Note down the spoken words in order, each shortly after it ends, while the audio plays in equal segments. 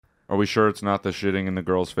Are we sure it's not the shitting in the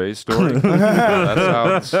girl's face story?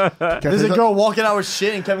 That sounds... There's a girl walking out with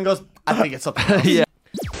shit, and Kevin goes, I think it's something else. Yeah.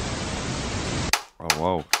 Oh,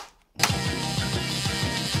 whoa.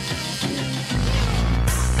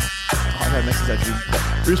 I got a message that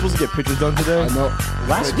dude. We were supposed to get pictures done today. I know.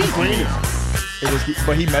 Last week.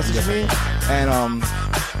 But he messaged me, and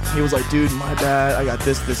he was like, dude, my bad. I got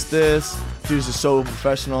this. Dude, this is so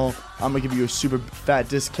professional. I'm going to give you a super fat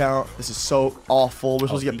discount. This is so awful. We're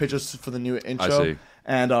supposed to get pictures for the new intro. I see.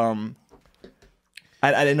 And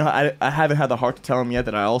I didn't know. I haven't had the heart to tell him yet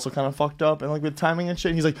that I also kind of fucked up and like with timing and shit.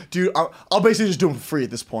 And he's like, dude, I'll basically just do them for free at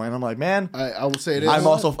this point. And I'm like, man, I will say this. I'm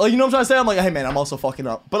also, you know what I'm trying to say? I'm like, hey man, I'm also fucking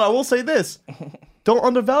up. But I will say this: don't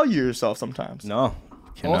undervalue yourself sometimes. No.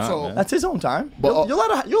 Cannot, Also- man. That's his own time. But, You're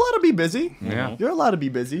allowed to be busy. Yeah. You're allowed to be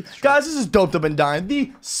busy. Guys, this is Doped Up and Dying,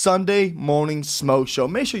 the Sunday morning smoke show.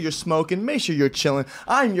 Make sure you're smoking. Make sure you're chilling.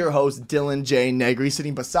 I'm your host, Dylan J. Negri.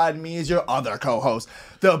 Sitting beside me is your other co-host,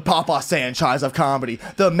 the Papa Sanchez of comedy,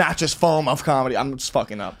 the mattress foam of comedy. I'm just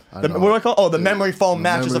fucking up. What do I call? Oh, the memory foam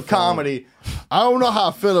mattress of comedy. I don't know how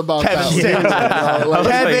I feel about Kevin that.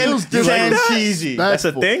 Sanchez. Kevin Sanchez. That's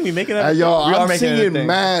a thing? We making that? Hey, yo, We are I'm making it a seeing thing.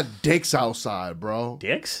 mad dicks outside, bro.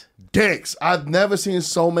 Dicks? Dicks. I've never seen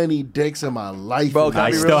so many dicks in my life. Bro, can I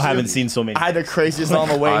be real still with haven't you? seen so many. I had the craziest on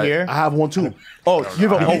the way here. I have one too. Oh, you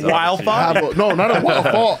have a wild I thought? have no, not a wild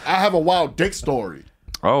fault. I have a wild dick story.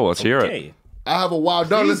 Oh, let's hear it. Okay. I have a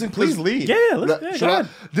wild. No, listen, Please lead. Yeah, let's Should go I- ahead.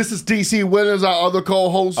 This is DC Winners, our other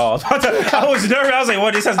co-host. Oh, I was nervous. I was like,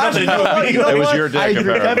 what? This has nothing to do with me. You know It was what? your dick, I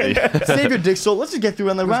agree, apparently. Kevin. Save your dick story. Let's just get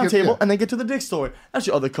through on the round get- table yeah. and then get to the dick story. That's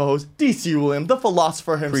your other co-host, DC William, the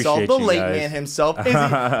philosopher himself, Appreciate the you late guys. man himself.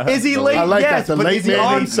 Is he late? I like yes, that, the but late is he man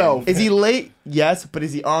on himself. Is he late? Yes, but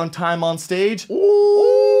is he on time on stage?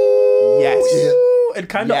 Ooh. Yes. Yeah. And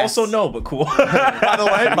kind of Yes. also no, but cool. By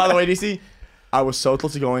the way, DC, I was so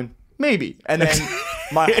close to going maybe, and then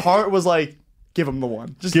my heart was like, give him the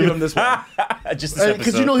one. Just give him this one. Just this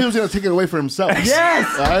Because you know he was gonna take it away for himself. Yes.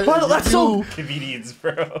 Right? But that's so. comedians,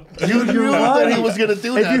 bro. You knew that he was gonna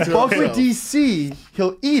do that. If you to fuck with himself. DC,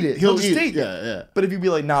 he'll eat it. He'll just eat it. take it. Yeah. But if you be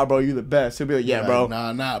like, nah, bro, you the best, he'll be like, yeah, bro.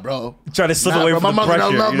 Nah, bro. Trying to slip Nah, away bro, from my the mother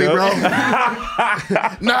pressure. don't love you me, know?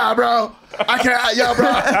 bro. Nah, bro. I can't, yo, bro.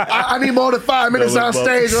 I need more than 5 minutes Bro, on bro.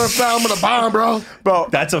 stage or if I'm gonna bomb, bro. Bro,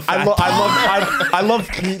 That's a fact. I love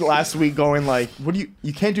Pete last week going like, what do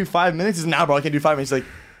you can't do 5 minutes? He's nah, bro, I can't do 5 minutes. He's like,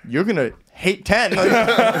 you're gonna hate 10.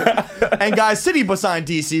 And guys, sitting beside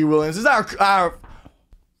DC Williams is our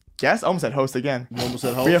guest. I almost said host again. You almost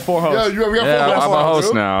said host. We have 4 hosts. Yeah, we got Yeah, four I'm a host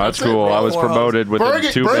dude. now. That's it, cool. bro. I was Four hosts. promoted within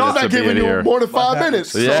Bergen's 2 minutes not of being giving you here. more than 5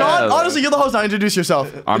 minutes. Yeah. Sean, honestly, you're the host now. Introduce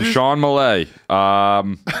yourself. I'm Sean Millay.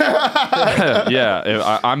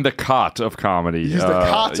 Yeah, I'm the cot of comedy. He's the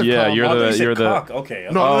cot of yeah, comedy. you're the. Cock. Okay.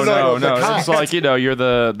 No, Oh no, no, the it's cot. like you're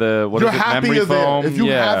the what You're is it? happy Memory you're there. foam. If you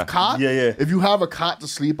yeah. have cot, Yeah. if you have a cot to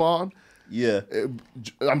sleep on, Yeah.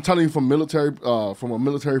 I'm telling you from a military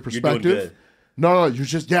doing perspective. good. No, you're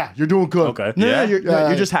just you're doing good. Okay. No, Yeah?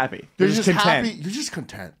 you're just happy. You're You're just content. happy. You're just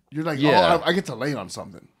content. You're like, Yeah. oh, I get to lay on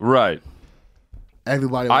something. Right.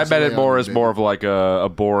 Everybody. I wants to bet lay it on more it, is baby. more of like a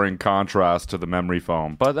boring contrast to the memory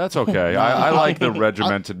foam, but that's okay. I like the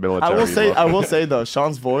regimented military. I look. will say though,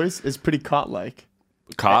 Sean's voice is pretty cot-like.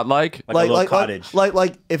 Cot like. Like a little cottage.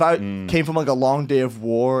 Like if I came from like a long day of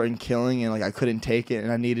war and killing and like I couldn't take it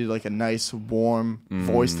and I needed like a nice warm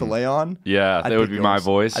voice to lay on. Yeah, I'd that would pick be my yours.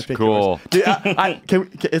 voice. I'd pick Cool. yours. Dude,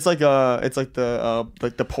 it's like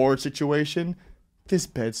the porridge situation. This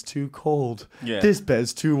bed's too cold. Yeah. This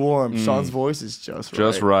bed's too warm. Sean's voice is just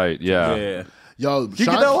Just right. Yeah. Yeah. Yo, Do you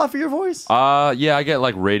get that a lot for your voice? Yeah, I get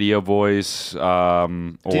like radio voice. Or,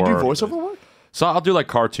 Do you do voiceover work? So I'll do like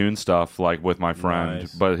cartoon stuff like with my friend,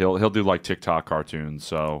 Nice. but he'll do like TikTok cartoons.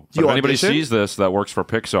 So Do but you if anybody audition? sees this that works for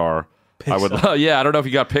Pixar, I would. Yeah, I don't know if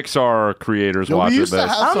you got Pixar creators Yo, we watching used to this.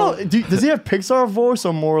 have- I don't know. Does he have Pixar voice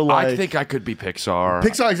or more like? I think I could be Pixar.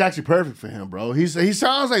 Pixar is actually perfect for him, bro. He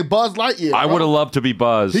sounds like Buzz Lightyear. I bro. would have loved to be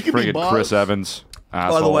Buzz. He could be Friggin' Buzz. Chris Evans.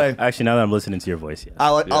 Asshole. By the way, Actually, now that I'm listening to your voice, yeah. I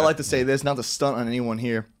like to say this, not to stunt on anyone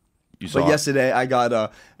here. you saw But it. yesterday, I got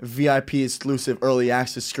a VIP exclusive early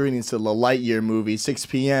access screening to the Lightyear movie, 6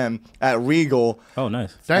 p.m. at Regal. Oh,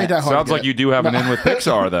 nice. That ain't that hard. Sounds to like get. you do have an in with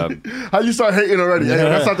Pixar then. How you start hating already? Hey, Yeah.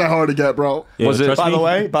 that's not that hard to get, bro. Yeah, Was it- trust By me, the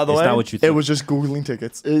way, it's not what you it think. was just Googling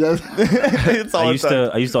tickets. That's- It's all I it used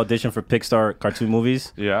said. to audition for Pixar cartoon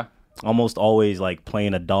movies. Yeah. Almost always like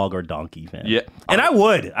playing a dog or donkey, man. Yeah. And I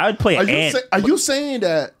would play Are an you, ant. are you saying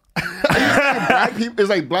that? Are you saying black people? It's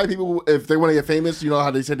like black people if they want to get famous. You know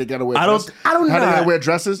how they said they gotta wear. I don't dresses? know. How they gotta wear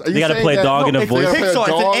dresses? Are you They gotta saying play a that- dog in a if they voice. gotta play Pixar, it's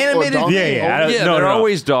an dog or animated donkey? Yeah, yeah. I don't- Yeah, no, they're no.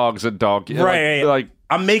 always dogs and donkey. Right, Like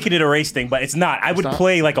I'm making it a race thing, but it's not. I would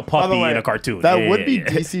play like a By the puppy way, in a cartoon. That Yeah, would yeah, be yeah.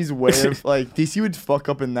 DC's way of like DC would fuck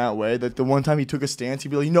up in that way. That the one time he took a stance, he'd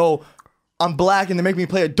be like, "No, I'm black, and they make me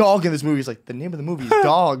play a dog in this movie." He's like, "The name of the movie is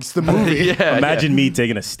Dogs." The movie. Yeah, Imagine me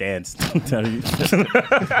taking a stance. By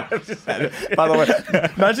the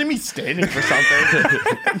way, imagine me standing for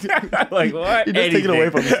something. Like what? He just take it away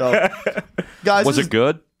from himself. Guys, Was this it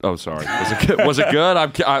good? Oh, sorry. Was it good? Was it good? I'm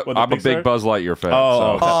a big Pixar? Buzz Lightyear fan.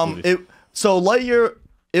 Oh, so. okay. So Lightyear,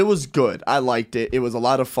 it was good. I liked it. It was a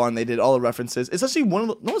lot of fun. They did all the references. It's actually one of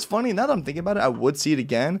the. No, it's funny. Now that I'm thinking about it, I would see it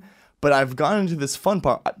again. But I've gotten into this fun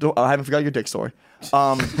part. I haven't forgot your dick story.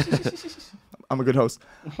 I'm a good host.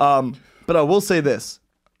 But I will say this.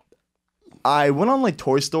 I went on like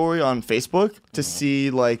Toy Story on Facebook to see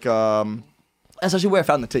like that's actually where I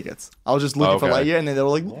found the tickets. I was just looking for Okay. Lightyear, and then they were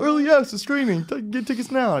like, early access screening, get tickets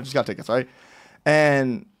now. I just got tickets, right?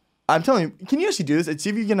 And I'm telling you, can you actually do this? See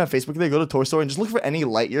if you can have Facebook there, go to Toy Story and just look for any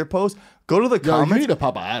Lightyear post. Go to the Yo, you comments. need to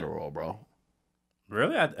pop an Adderall, bro.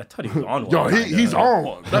 Really? I thought he was on one. Yo, he's on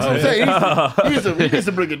one. That's what I'm saying. He needs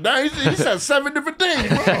to bring it down. He said 7 different things,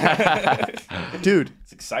 bro. Dude,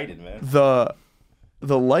 It's excited, man. the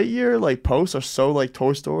Lightyear like posts are so like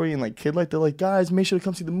Toy Story and like kid like they're like, guys, make sure to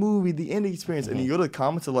come see the movie, the ending experience. And you go to the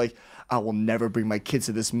comments of like, I will never bring my kids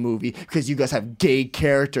to this movie because you guys have gay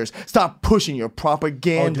characters. Stop pushing your Oh,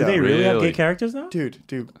 propaganda. do they really have Really? gay characters now? Dude,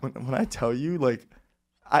 when I tell you, like,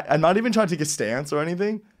 I'm not even trying to take a stance or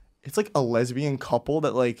anything. It's like a lesbian couple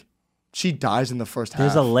that like she dies in the first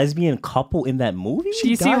There's half. a lesbian couple in that movie?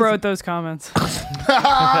 DC wrote those comments.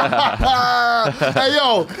 Hey,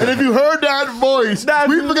 yo, and if you heard that voice,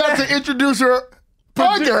 we forgot to introduce her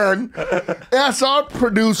again. That's our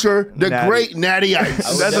producer, the Natty. great Natty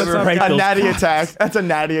Ice. That's never write a those natty comments. attack. That's a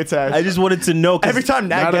natty attack. I just wanted to know. 'cause Every time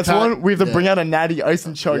Nat Natty gets attack. one, we have to Yeah. bring out a natty ice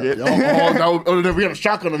and chug it. We have a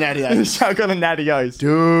shotgun on Natty Ice. Shotgun and natty ice.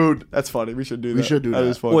 Dude. That's funny. We should do that. We should do that.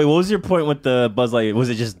 is funny. Wait, what was your point with the Buzz Lightyear? Was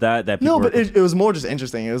it just that people No, were- but it was more just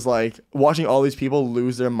interesting. It was like watching all these people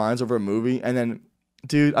lose their minds over a movie, and then,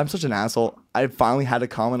 dude, I'm such an asshole. I finally had to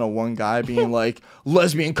comment on one guy being like,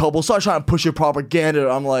 lesbian couple, start trying to push your propaganda.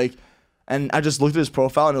 I'm like, and I just looked at his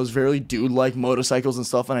profile, and it was very dude-like motorcycles and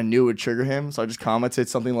stuff, and I knew it would trigger him, so I just commented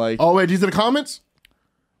something like, Oh, wait, these are the comments?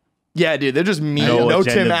 yeah, dude, they're just mean. no No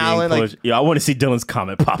agenda Tim being Allen. Like, pushed. Yeah, I want to see Dylan's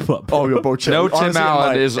comment pop up. oh, yo, bro, chill. No Tim Honestly,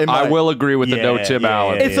 Allen it is. might. I will agree with the no Yeah, Tim yeah,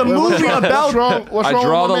 Allen. yeah, It's a yeah. movie about. What's I wrong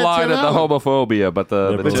draw with the my man line Tim at the Allen? homophobia, but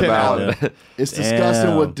the Liberal Tim Tim Allen. It's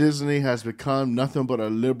disgusting Damn. what Disney has become. Nothing but a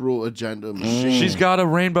liberal agenda machine. She's got a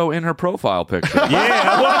rainbow in her profile picture.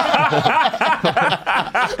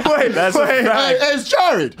 Wait, That's wait. a fact. Hey, it's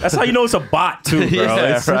Jared. That's how you know it's a bot too, bro.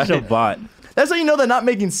 Yeah, It's such a right. bot. That's how you know they're not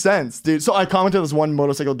making sense, dude. So I commented on this one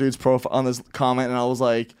motorcycle dude's profile on this comment, and I was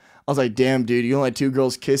like, damn, dude, you don't like two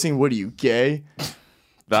girls kissing? What are you, gay?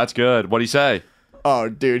 That's good. What'd he say? Oh,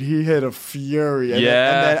 dude, he hit a fury. And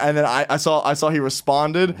Yeah. Then, and then I saw he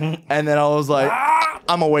responded, and then I was like,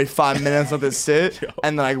 I'm gonna wait 5 minutes, let this sit,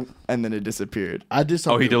 and then it disappeared. I did Oh,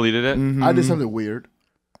 something. he deleted it? I did something weird.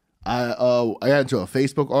 I got into a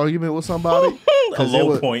Facebook argument with somebody. A 'cause low it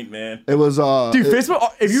was, point, man. It was Dude,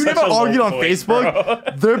 Facebook. If you've Such never a low argued on point,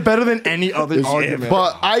 Facebook, they're better than any other argument.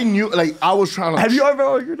 but I knew, like, I was trying to. Have you ever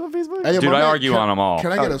argued on Facebook? Hey, Dude, my I man, argue on them all.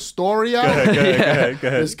 Can I get a story out? Go ahead.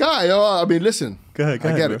 This guy, I mean, listen. Go ahead,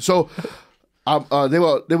 I get bro. it. So,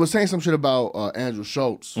 they were saying some shit about Andrew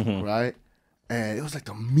Schultz, right? And it was like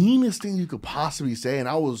the meanest thing you could possibly say. And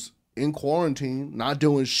I was in quarantine, not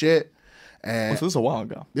doing shit. And So this is a while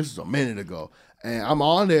ago. this was a minute ago. And I'm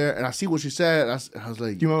on there, and I see what she said. I was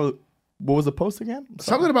like, Do you remember what was the post again?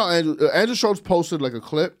 something about Andrew. Andrew Schultz posted like a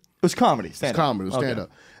clip. It was comedy. It's Stand-up. comedy, it was stand up.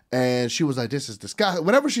 And she was like, this is disgusting.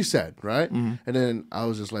 Whatever she said, right? And then I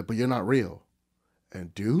was just like, but you're not real.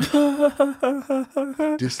 And dude,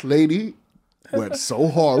 this lady went so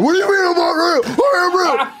hard. What do you mean I'm not real? I'm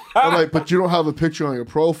real. I'm like, but you don't have a picture on your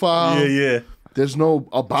profile. Yeah. There's no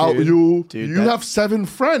about Dude, you. dude, You that- have 7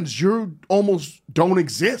 friends. You almost don't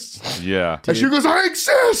exist. Yeah. And she goes, I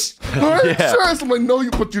exist. I exist. I'm like, no,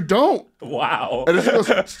 but you don't. Wow. And then she goes,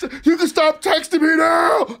 you can stop texting me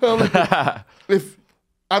now. And I'm like, if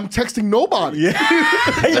I'm texting nobody.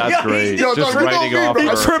 That's great. Yo, Just dog, writing we don't off. need-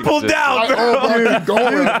 her He tripled existence. down. I'm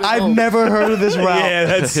going. I've never heard of this route. Yeah,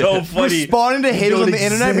 that's so funny. Responding to haters don't on the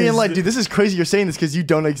internet, being exist. like, "Dude, this is crazy. You're saying this because you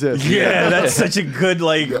don't exist." Yeah, that's such a good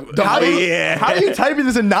How do you, yeah. how do you type in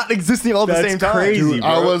this and not existing all at the That's same time? crazy. Dude,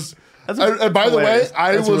 I bro. was And by the way, hilarious.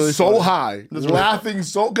 I That's was really so funny. high, laughing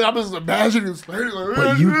so. Cause I'm just imagining this lady like,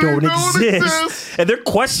 But you don't exist. And they're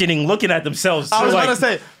questioning, looking at themselves. I was They're about like,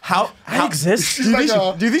 to say how I exist. Do you, think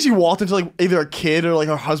like do you think she walked into like either a kid or like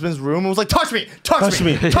her husband's room and was like, "Touch me, touch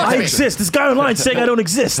me, touch I me"? exist. This guy online saying I don't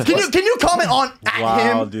exist. Can you comment on at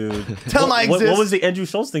Wow, him? dude. Tell him I What exist. was the Andrew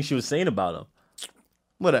Schultz thing she was saying about him?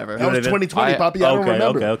 Whatever. That was 2020, I- Poppy. I don't okay,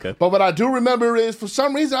 remember. okay. But what I do remember is, for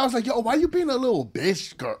some reason, I was like, "Yo, why you being a little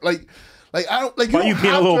bitch, girl? Like I don't like. Why you being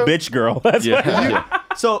a have little to- bitch girl? That's Yeah. what yeah.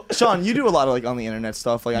 So, Sean, you do a lot of like on the internet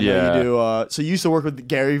stuff. Like I know Yeah. you do. So you used to work with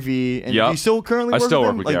Gary Vee, and Yep. you still currently I work still with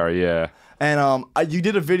work him? with Like, Gary. Yeah. And you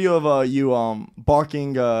did a video of you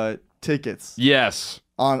barking tickets Yes.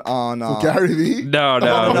 on Gary Vee. No. It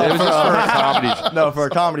was just for a comedy. no, for a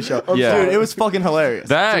comedy show. Yeah. Dude, it was fucking hilarious.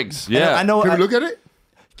 Thanks. And Yeah. I know. Can we look at it?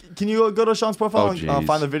 Can you go to Sean's profile Oh, and jeez.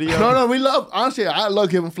 find the video? No, we love. Honestly, I love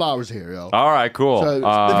giving flowers here, yo. All right. Cool. So,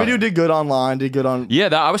 The video did good online. Did good on. Yeah.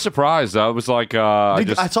 I was surprised. I was like, I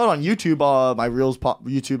I saw it on YouTube. My reels pop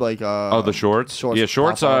YouTube like. Oh, the shorts. Yeah,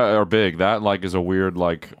 shorts pop up. are big. That like is a weird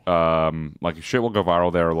like shit will go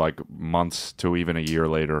viral there like months to even a year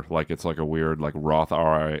later. Like it's like a weird like Roth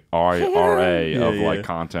IRA of yeah. like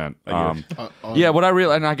content. get Yeah, what I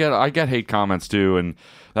really and I get hate comments too, and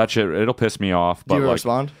that shit it'll piss me off. Do But you like,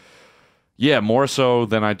 respond? yeah, more so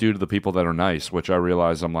than I do to the people that are nice, which I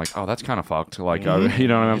realize I'm like, oh, that's kind of fucked. Like, you know, what I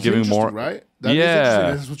mean? I'm It's giving more. interesting, right? That is Yeah.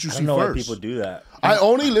 interesting. That's what you I see don't know why first. people do that. I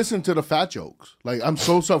only listen to the fat jokes. Like I'm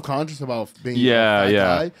so self-conscious about being Yeah, a fat yeah.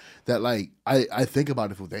 guy that like I think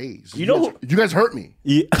about it for days. You know- you guys hurt me.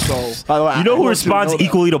 Yeah. So By the way, You know I who want you to responds know that.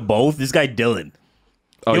 equally to both? This guy Dylan.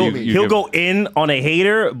 Oh, He'll go in on a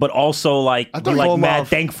hater, but also like thought be you like called him mad off.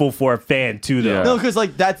 thankful for a fan too. Though. Yeah. No, because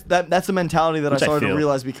like that's the mentality that Which I I started to feel.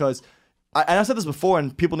 realize because and I said this before,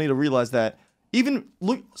 and people need to realize that even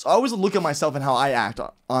look. So I always look at myself and how I act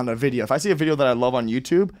on a video. If I see a video that I love on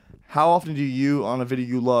YouTube, how often do you on a video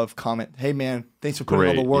you love comment, "Hey man, thanks for putting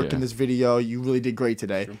all Great, the work yeah. in this video. You really did great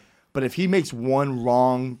today." But if he makes one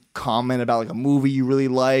wrong comment about like a movie you really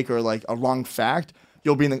like or like a wrong fact,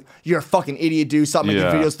 you'll be in the "You're a fucking idiot, dude. Stop making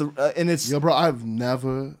Yeah. videos." And it's yo, bro, I've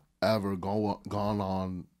never ever gone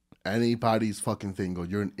on anybody's fucking thing. Go,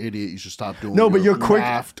 you're an idiot. You should stop doing. No, but it." you're quick.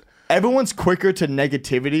 Laughed. Everyone's quicker to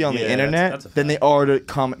negativity on Yeah, the internet that's a than they are to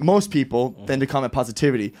comment. Most people than to comment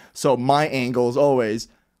positivity. So my angle is always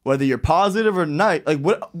whether you're positive or not. Like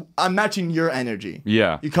what I'm matching your energy.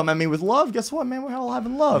 Yeah. You come at me with love. Guess what, man? We're all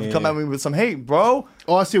having love. You come at me with some hate, bro.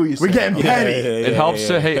 Oh, I see what you're saying. We're getting petty. It helps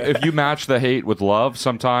to hate if you match the hate with love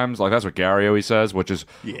sometimes. Like that's what Gary always says, which is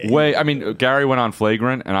way. I mean, Gary went on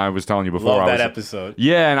Flagrant, and I was telling you before. Love I that was, episode.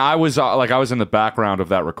 Yeah, and I was I was in the background of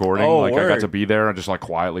that recording. Oh, like I got word. to be there and just like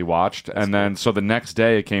quietly watched. And then so the next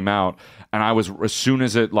day it came out, and I was as soon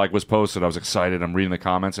as it like was posted, I was excited. I'm reading the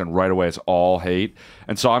comments, and right away it's all hate.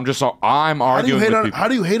 And so I'm just I'm How do you arguing hate with on? people. How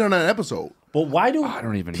do you hate on that episode? But why do I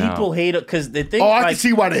don't even people know. hate it? Because the thing, Oh, I like, can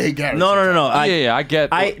see why they hate Gary. No. I get.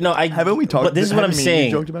 I Haven't we talked- But this is what I'm haven't me and you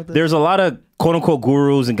saying. joked about this? There's a lot of quote unquote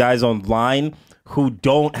gurus and guys online who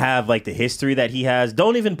don't have like the history that he has.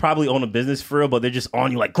 Don't even probably own a business for real, but they're just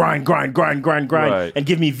on you like grind, Right. and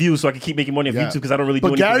give me views so I can keep making money on Yeah. YouTube because I don't really do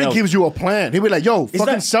But anything Gary else. gives you a plan. He'll be like, "Yo, fucking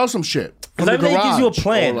not- sell some shit." from Because the I think he gives you a garage."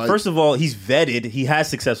 plan. Or, like, First of all, he's vetted. He has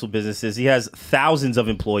successful businesses. He has thousands of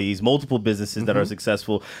employees, multiple businesses that are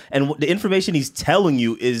successful. And the information he's telling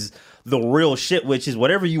you is the real shit, which is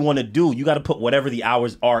whatever you want to do, you got to put whatever the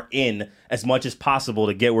hours are in as much as possible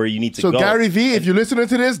to get where you need to so go. Gary Vee, if you're listening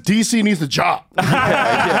to this, DC needs a job.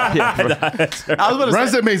 I was about to say,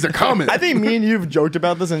 Resumes are coming. I think me and you've joked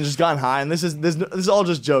about this and just gotten high, and this is all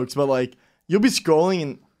just jokes. But like, you'll be scrolling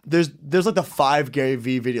and there's like the 5 Gary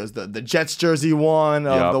Vee videos, the Jets jersey one,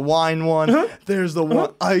 Yep. the wine one. There's the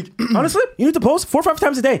one. Honestly, you need to post 4 or 5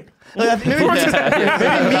 times a day. Like, I think maybe me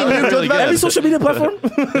and you joked about Every this. social media platform.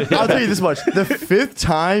 I'll tell you this much: the 5th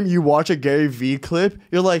time you watch a Gary Vee clip,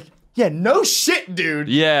 you're like, "Yeah, no shit, dude."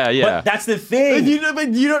 yeah. But that's the Like, thing. you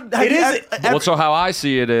don't. Have It you is- ever- Well, so how I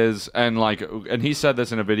see it is, and like, and he said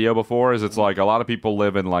this in a video before, is it's like a lot of people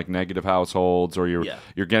live in like negative households, or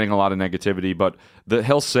you're getting a lot of negativity, but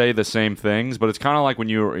he'll say the same things, but it's kind of like when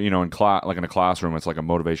you're in class, like in a classroom, it's like a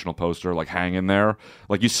motivational poster, like hanging there,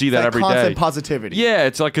 like you see that every constant day. positivity. Yeah,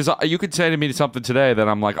 it's like because you could say to me something today that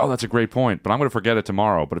I'm like, oh, that's a great point, but I'm going to forget it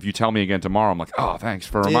tomorrow. But if you tell me again tomorrow, I'm like, oh, thanks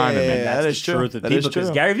for reminding me. Yeah, that is true. Truth of That people, is true.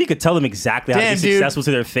 because Gary Vee could tell them exactly how Damn, to be dude. successful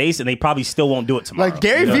to their face, and they probably still won't do it tomorrow. Like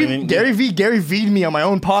Gary You know Vee, what I mean? Gary V'd me on my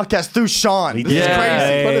own podcast through Sean. This is Yeah.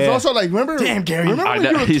 crazy. But it's also like, remember? Damn, Gary. Remember I when know,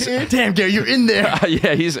 you were a he's- kid? Damn, Gary, you're in there.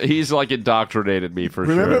 Yeah, he's like indoctrinated me for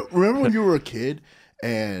Remember, sure. remember when you were a kid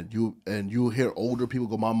and you hear older people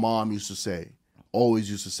go, "My mom used to say,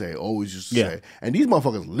 always used to say, and these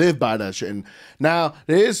motherfuckers live by that shit. And now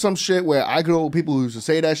there is some shit where I know people who used to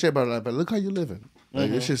say that shit, but I'm like, but look how you living.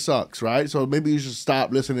 Like this shit sucks, right? So maybe you should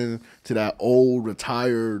stop listening to that old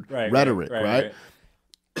retired rhetoric, right?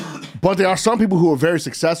 But there are some people who are very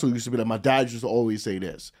successful who used to be like, my dad used to always say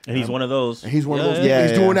this. And he's one of those. And he's one of those. Yeah,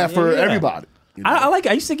 he's doing that for everybody. You know?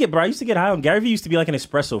 I used to get high on Gary Vee. Used to be like an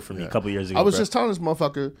espresso for me a couple years ago. I was just telling this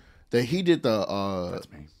motherfucker that he did the That's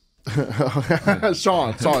me.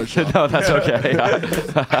 Sean. No, that's okay. By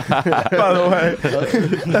the way,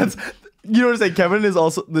 that's you know what I'm saying. Kevin is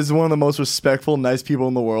one of the most respectful, nice people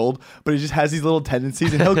in the world, but he just has these little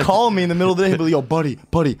tendencies, and he'll call me in the middle of the day. He'll be like, "Yo,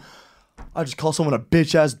 buddy, I just called someone a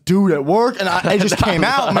bitch ass dude at work, and it just came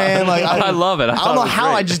out, man. Like I love it. I don't know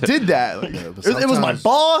how I just did that. Like, it was my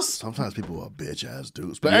boss. Sometimes people are bitch ass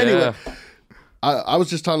dudes, but anyway, I was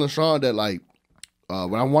just telling Sean that like.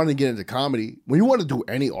 When I wanted to get into comedy, when you want to do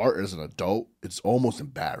any art as an adult, it's almost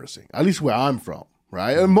embarrassing. At least where I'm from,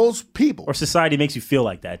 right? And most people. Or society makes you feel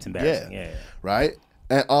like that. It's embarrassing. Yeah. Right?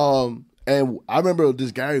 And I remember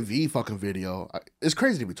this Gary Vee fucking video. It's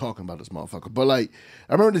crazy to be talking about this motherfucker. But like,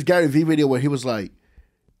 I remember this Gary Vee video where he was like,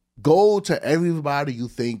 go to everybody you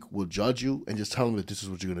think will judge you and just tell them that this is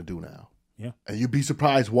what you're going to do now. Yeah. And you'd be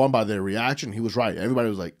surprised, one, by their reaction. He was right. Everybody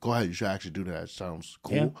was like, go ahead, you should actually do that. It sounds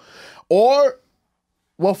cool. Yeah. Or...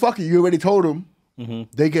 well, fuck it. You already told them. Mm-hmm.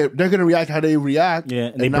 They're gonna react how they react. Yeah,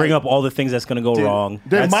 and they bring up all the things that's gonna go wrong.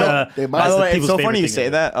 By the way, it's so funny you say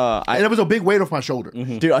that. And it was a big weight off my shoulder.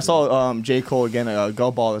 Mm-hmm. Dude, I saw J. Cole again at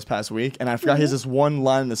Go Ball this past week, and I forgot he has this one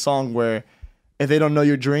line in the song where if they don't know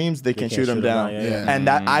your dreams, they can shoot them down. And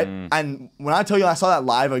that and when I tell you I saw that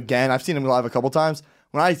live again, I've seen him live a couple times.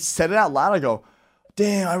 When I said it out loud, I go,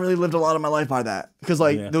 damn, I really lived a lot of my life by that. Because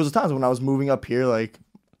like there was times when I was moving up here, like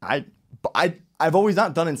I've always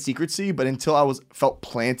not done in secrecy, but until I felt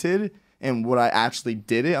planted and what I actually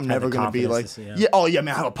did it, I'm never going to be like, man,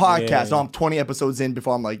 I have a podcast. Yeah. No, I'm 20 episodes in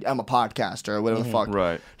before I'm like, I'm a podcaster or whatever the fuck.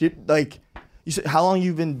 Right. Dude, like, you said, how long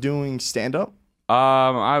you been doing stand-up?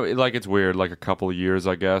 It's weird, like a couple of years,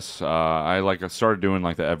 I guess. I started doing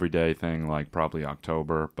like the everyday thing, like probably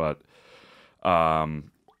October, but,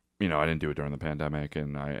 I didn't do it during the pandemic,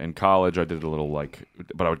 and in college I did a little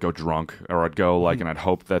but I would go drunk, or I'd go and I'd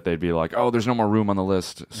hope that they'd be like, oh, there's no more room on the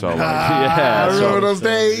list, so like, I remember those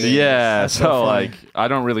days. Yeah, so like I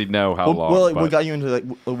don't really know how long. Well, what got you into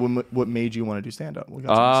what made you want to do stand up?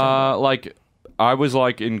 Like I was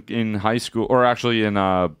like in high school, or actually in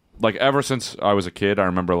like ever since I was a kid, I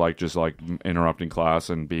remember like just like interrupting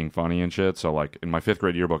class and being funny and shit. So like in my 5th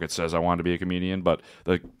grade yearbook, it says I wanted to be a comedian, but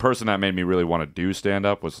the person that made me really want to do stand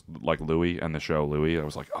up was like Louis and the show Louis. I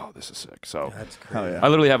was like, oh, this is sick. So that's great. I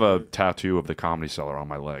literally have a tattoo of the Comedy Cellar on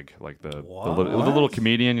my leg, like the little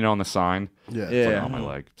comedian, on the sign. Yeah. On my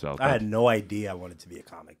leg. So I had no idea I wanted to be a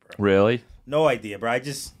comic, bro. Really? No idea, bro. I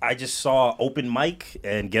just saw open mic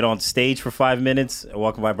and get on stage for 5 minutes,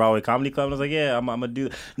 walking by Broadway Comedy Club, and I was like, yeah, I'm gonna do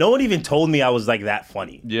that. No one even told me I was like that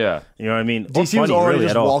funny. Yeah. You know what I mean? DC was already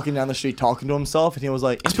just walking down the street talking to himself, and he was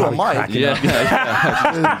like, into a mic. Yeah.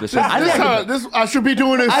 I should be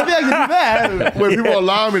doing this. I think I can do that. When people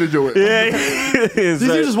allow me to do it. Yeah. These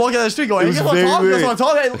dudes just walking down the street going, hey, guess what I'm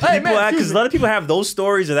talking? Hey, man. Because a lot of people have those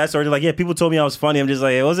stories or that story. They're like, yeah, people told me I was funny. I'm just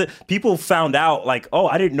like, was it? People found out like, oh,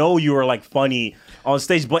 I didn't know you were like funny on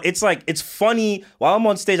stage, but it's like, it's funny while I'm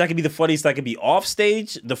on stage. I can be the funniest. I can be off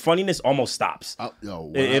stage. The funniness almost stops.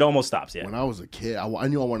 It almost stops. Yeah. When I was a kid, I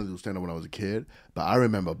knew I wanted to do stand up when I was a kid, but I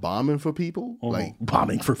remember bombing for people, like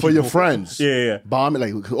bombing for people. your friends. Yeah. Bombing,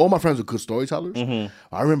 like, 'cause all my friends were good storytellers.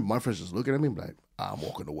 I remember my friends just looking at me like, I'm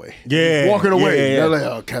walking away. Yeah, walking away. Yeah.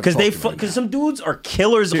 They're like, because some dudes are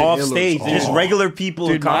killers off stage. They're just regular people.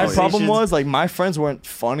 Dude, my problem was like my friends weren't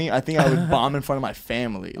funny. I think I would bomb in front of my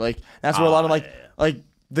family. Like that's where a lot of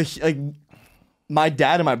my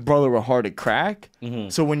dad and my brother were hard to crack.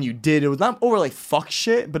 So when you did, it was not over like fuck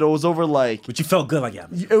shit, but it was over like. But you felt good, like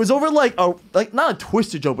it was over like not a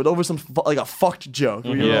twisted joke, but over some like a fucked joke.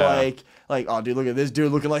 Where you were like, oh dude, look at this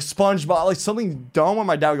dude looking like SpongeBob, like something dumb. Where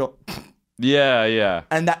my dad would go. Yeah.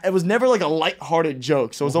 And that it was never like a lighthearted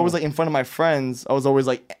joke. So it was always like in front of my friends. I was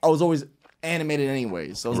always animated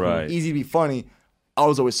anyways. So it was easy to be funny. I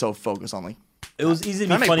was always so focused on like. It was easy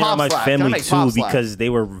to be funny on my family too because they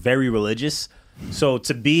were very religious. So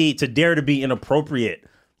to dare to be inappropriate,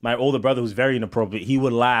 my older brother who's very inappropriate, he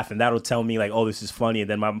would laugh and that'll tell me like, oh, this is funny. And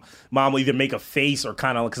then my mom will either make a face or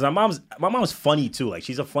kind of because my mom's funny too. Like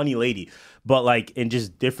she's a funny lady, but like in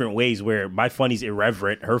just different ways where my funny's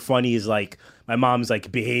irreverent. Her funny is like my mom's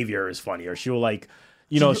like behavior is funny, or she'll like.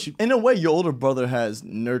 In a way, your older brother has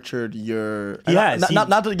nurtured your. He has.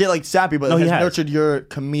 Not to get like sappy, but has nurtured your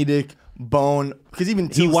comedic Bone, because even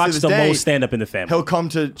He to watched this the day, most stand up in the family. he'll come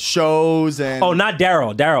to shows and Oh, not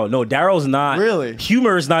Daryl. No, Daryl's not. Really?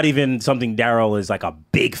 Humor is not even something Daryl is like a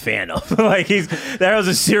big fan of. Like Daryl's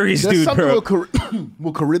a serious There's dude, something bro.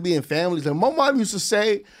 with Caribbean families. And my mom used to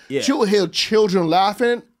say Yeah. she would hear children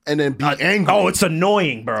laughing and then be angry. Oh, it's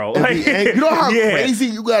annoying, bro. And be angry. You know how Yeah. crazy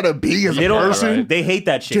you gotta be as They a don't. person They hate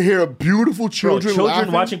that to shit. hear beautiful Bro, children,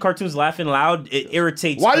 laughing? watching cartoons laughing loud, it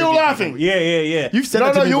irritates. Why you creepy laughing? people. Yeah. you've said No,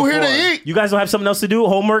 that to no, me you here before. to eat. You guys don't have something else to do?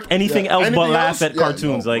 Homework? Anything else but Anything laugh else? at Yeah,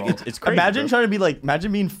 cartoons? no, like bro. it's crazy. Imagine bro. trying to be like,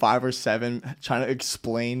 imagine being 5 or 7, trying to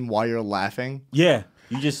explain why you're laughing. Yeah,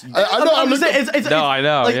 you just. I know. I'm just saying, No, I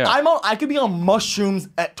know, Like yeah. I could be on mushrooms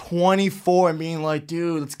at 24 and being like,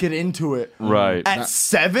 dude, let's get into it. Right. At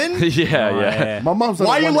 7, yeah. My mom's done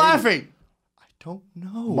why a are you 180. laughing? I don't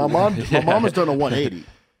know. My mom has done a 180.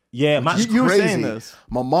 Yeah, You were Crazy. saying this.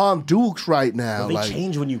 My mom dukes right now. they like,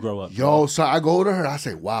 change when you grow up. yo, so I go to her. I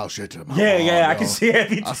say, wow, shit to my mom. Yeah, I yo. can see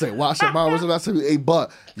it. I say, wow, shit, mom. What's it? I say, hey,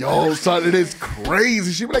 but yo, son, it is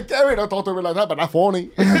crazy. She be like, Gary, don't talk to me like that, but not funny.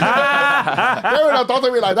 Gary, don't talk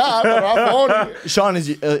to me like that, but not funny. Sean,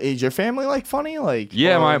 is your family like funny? Like,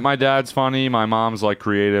 Yeah, or- my dad's funny. My mom's like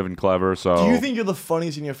creative and clever. So Do you think you're the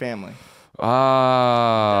funniest in your family?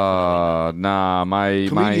 nah,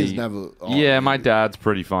 Comedians never. Oh, yeah, my dad's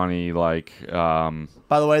pretty funny. Like,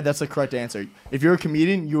 By the way, that's the correct answer. If you're a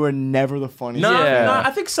comedian, you are never the funniest. No, Yeah. no,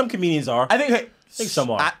 I think some comedians are. I think some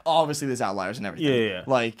are. Obviously, there's outliers and everything. Yeah.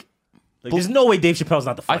 Like, Like, there's no way Dave Chappelle's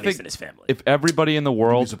not the I funniest think in his family. if everybody in the Be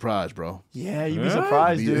world, surprised, bro. yeah, you'd be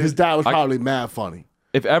surprised, dude. His dad was probably mad funny.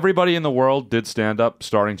 if everybody in the world did stand up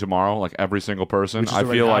starting tomorrow, like every single person, Which is I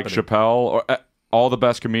already feel like happening. Chappelle or all the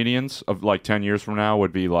best comedians of like 10 years from now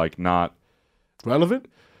would be like not. Relevant?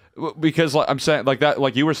 Because like I'm saying, like that,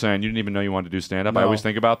 like you were saying, you didn't even know you wanted to do stand up. I No. always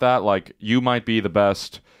think about that. Like you might be the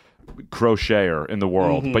best crocheter in the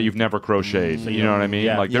world, but you've never crocheted. You know what I mean?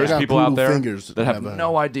 Yeah. Like Yeah. there's Got people out brutal there fingers that have never-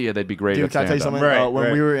 no idea they'd be great Dude, at can I tell you stand up. something? Right, When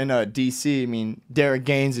right. we were in DC, I mean, Derek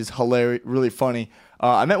Gaines is hilarious, really funny.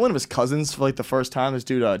 I met one of his cousins for like the first time. This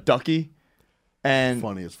dude, Ducky, and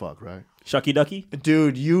Funny as fuck, right? Shucky Ducky?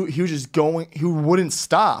 dude, he was just going. He wouldn't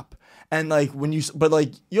stop. And like but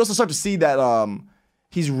like you also start to see that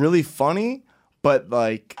he's really funny, but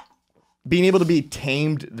like being able to be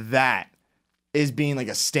tamed, that is being like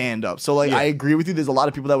a stand up. So like I agree with you. There's a lot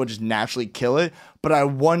of people that would just naturally kill it, but I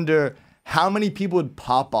wonder how many people would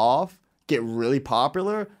pop off, get really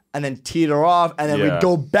popular, and then teeter off, and then Yeah. we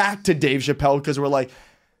go back to Dave Chappelle because we're like,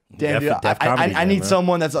 damn, Def- dude, Def I Comedy need Jam,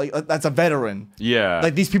 someone that's like that's a veteran. Yeah.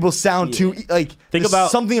 Like these people sound too like. Think there's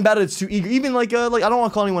about- something about it. It's too eager. Even like I don't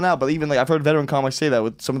want to call anyone out, but even like I've heard veteran comics say that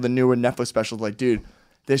with some of the newer Netflix specials. Like, dude,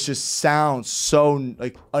 this just sounds so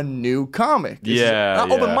like a new comic. This is- Yeah, not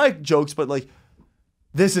yeah. open mic jokes, but like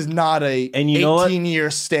this is not a And you know what?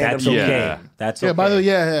 18-year stand-up. That's joke. okay. Yeah. That's Yeah, okay. by the way,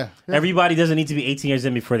 yeah. Everybody doesn't need to be 18 years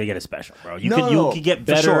in before they get a special, bro. You No, could get for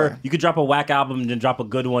better. sure. You could drop a whack album and then drop a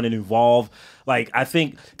good one and evolve. Like I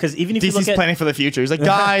think because even if you DC's look at planning for the future. He's like,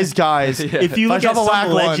 guys, if you I look at drop a whack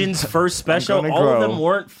some one, Legends first special, gonna all of grow. them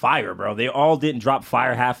weren't fire, bro. They all didn't drop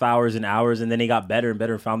fire half hours and hours, and then they got better and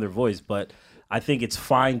better and found their voice. But I think it's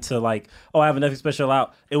fine to like, oh, I have another special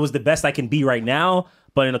out. It was the best I can be right now.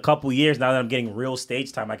 But in a couple years, now that I'm getting real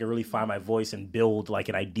stage time, I can really find my voice and build like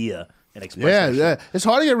an idea and express. Yeah, that shit. yeah. It's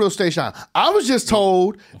hard to get real stage time. I was just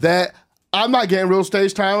told that I'm not getting real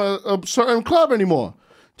stage time at a certain club anymore.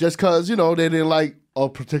 Just because, you know, they didn't like a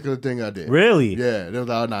particular thing I did. Really? Yeah. They was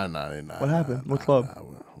like, oh, nah. what happened? What club?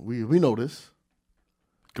 We know this.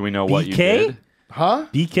 Can we know what you BK? did? Huh?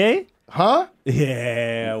 BK? Huh?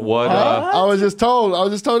 Yeah. What? I was just told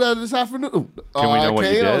that this afternoon. Can we know what you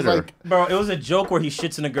I did, was or- like, Bro, it was a joke where he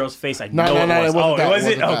shits in a girl's face. I no, know no, it was. it wasn't that. Oh, it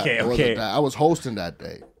wasn't? that. Okay, It wasn't okay. that. I was hosting that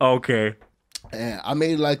day. Okay. And I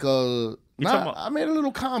made like a, I made a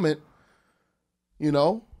little comment, you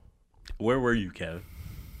know. Where were you, Kev?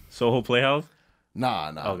 Soho Playhouse?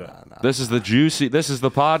 Nah. This is the juicy. This is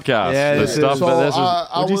the podcast. Yeah, the this stuff. is- So that this is.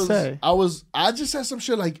 What'd you say? I just said some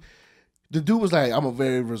shit like, the dude was like, I'm a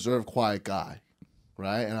very reserved, quiet guy,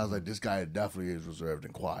 right? And I was like, this guy definitely is reserved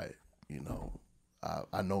and quiet. You know,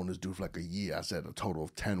 I've known this dude for like a year. I said a total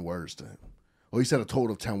of 10 words to him. Or he said a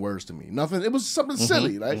total of 10 words to me. Nothing. It was something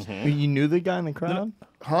silly, right? You knew the guy in the crowd?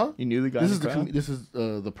 Huh? You knew the guy This in is the crowd? this is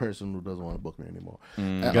the person who doesn't want to book me anymore.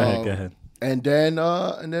 And, Go ahead. And then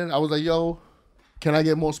I was like, yo, can I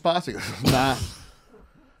get more spots? He goes,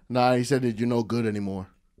 nah. He said that you're no good anymore.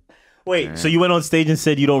 Wait, so you went on stage and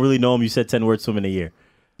said you don't really know him. You said 10 words to him in a year.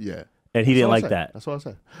 Yeah. And he didn't That's what I like said. that. That's what I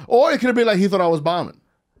said. Or it could have been like he thought I was bombing,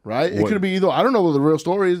 right? It could have been either. I don't know what the real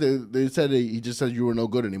story is. They said he just said you were no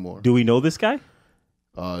good anymore. Do we know this guy?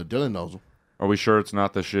 Dylan knows him. Are we sure it's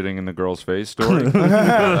not the shitting in the girl's face story?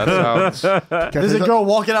 That sounds. There's a girl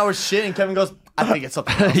walking out with shit, and Kevin goes, "I think it's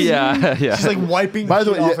something else." Yeah. She's like wiping By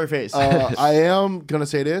the shit way, off her face. I am gonna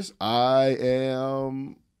say this.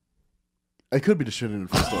 It could be the shit in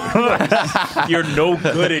the story. You're no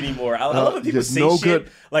good anymore. I love when people just say no shit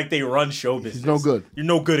good. like they run show business. He's no good. You're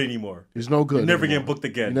no good anymore. He's no good. You're never anymore. getting booked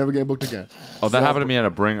again. You're never getting booked again. Oh, that happened to me at a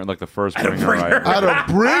bringer, like the first bringer. bringer. At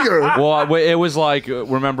a bringer. Well, it was like,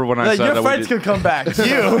 remember when I Like, said your that friends we could come back. You.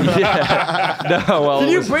 yeah. No, well, Can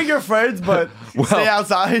it you was, bring your friends, but stay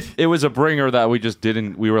outside? it was a bringer that we just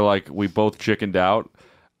didn't. We were like, we both chickened out,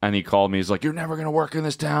 and he called me. He's like, "You're never gonna work in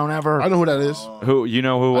this town ever." I know who that is. Who you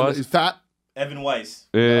know who He's was? fat. Evan Weiss.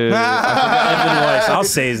 Evan Evan Weiss. I'll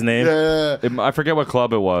say his name. Yeah. I forget what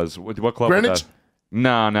club it was. What club Greenwich? was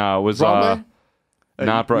that? No, it was Broadway?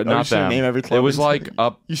 not you not should them. name every club It was in- like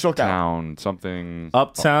You struck out. Uptown something.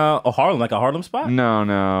 Uptown, Harlem, like a Harlem spot?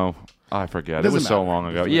 No, I forget. It Doesn't was so matter. long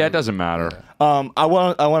ago. Yeah, it doesn't matter. I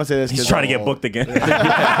want to say this. He's 'cause, trying to get booked again.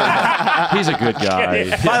 He's a good guy.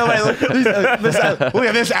 By the way, look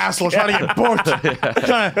at this asshole trying to get booked.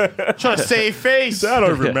 Trying to save face. I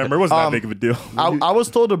don't remember. It wasn't that big of a deal. I was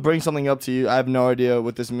told to bring something up to you. I have no idea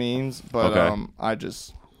what this means, but Okay.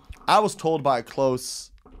 I was told by a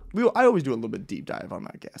close. I always do a little bit deep dive on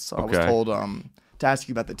my guests, so I was Okay. told to ask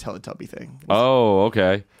you about the Teletubby thing. Oh,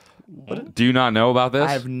 okay. Do you not know about this?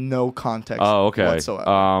 I have no context. Oh, okay.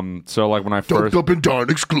 Whatsoever. So like when I first, Dumped Up and Down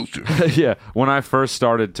exclusive. yeah, when I first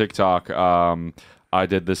started TikTok, I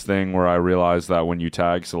did this thing where I realized that when you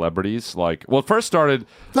tag celebrities, like, well, it first started.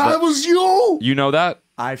 That was you. You know that?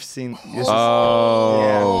 I've seen.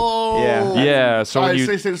 Oh, Yeah. yeah. So when Alright,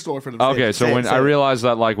 you say the story for the okay, so say it, when say I it. realized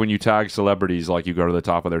that, like, when you tag celebrities, like, you go to the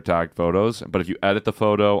top of their tagged photos, but if you edit the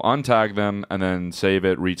photo, untag them, and then save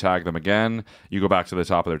it, retag them again, you go back to the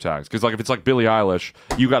top of their tags. Because, like, if it's like Billie Eilish,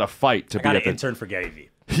 you got to fight to I be got at an the intern for Gary Vee.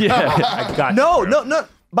 yeah. I got No, you, bro. no.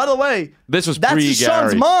 By the way, This was that's pre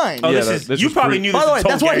Sean's Gary. mine. Oh, Yeah, this this you was probably pre- knew By this. the way, and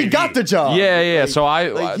told that's why he Gary got Vee. the job. Yeah. So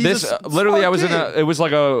he's a literally I was in smart a. It was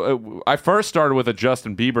like I first started with a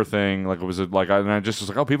Justin Bieber thing. Like it was and I just was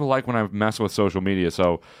like, oh, people like when I mess with social media.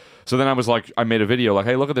 So then I was like, I made a video like,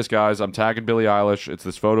 hey, look at this, guys. I'm tagging Billie Eilish. It's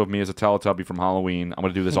this photo of me as a Teletubby from Halloween. I'm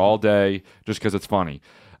gonna do this all day just because it's funny.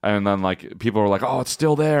 And then like people were like, oh, it's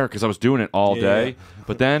still there because I was doing it all day.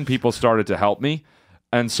 But then people started to help me.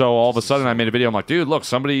 And so all of a sudden I made a video. I'm like, dude, look,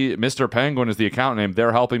 Mr. Penguin is the account name.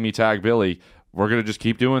 They're helping me tag Billy. We're going to just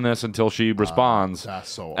keep doing this until she responds. that's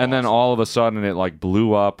so And then all of a sudden it like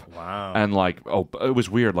blew up. Wow. And like, oh, it was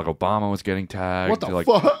weird. Like Obama was getting tagged. What the like,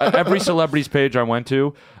 fuck? every celebrity's page I went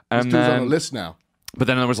to. And This dude's on then, the list now. but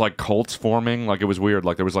then there was like cults forming. Like it was weird.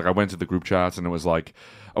 Like there was like, I went to the group chats and it was like,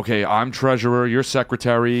 okay, I'm treasurer, you're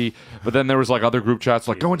secretary. But then there was like other group chats,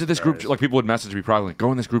 like go into this group. Like people would message me privately, go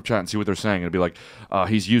in this group chat and see what they're saying. It'd be like,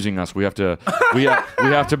 he's using us. We have to, we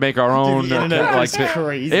have to make our own. the internet like is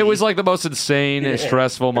crazy. It was like the most insane,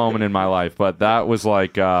 stressful moment in my life. But that was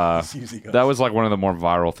like, that was like one of the more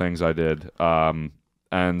viral things I did.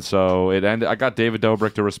 And so it ended. I got David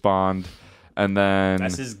Dobrik to respond. And then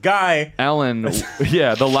That's his guy. Ellen,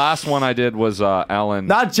 yeah, the last one I did was Ellen.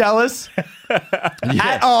 Not jealous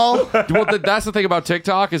at all. Well, that's the thing about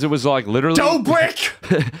TikTok is it was like literally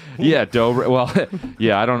Dobrik. Yeah, Dobrik. Well,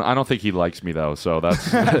 yeah, I don't think he likes me though. So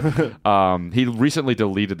that's he recently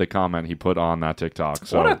deleted the comment he put on that TikTok.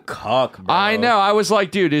 So What a cock, bro. I know. I was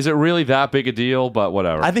like, dude, is it really that big a deal? But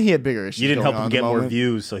whatever. I think he had bigger issues. You didn't going help on him at the get more moment.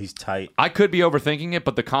 views, so he's tight. I could be overthinking it,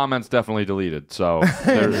 but the comments definitely deleted. So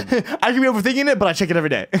there- I could be overthinking it, but I check it every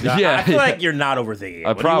day. yeah, I feel like you're not overthinking it.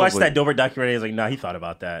 When you watched probably. that Dobrik documentary, I was like, nah, he thought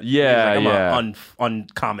about that. Yeah, He was like, yeah. I'm gonna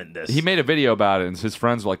uncomment this. he made a video about it, and his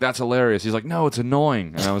friends were like, "That's hilarious." He's like, "No, it's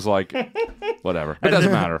annoying," and I was like, "Whatever, it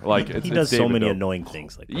doesn't matter." Like, he does so many annoying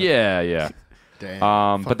things like that. Yeah.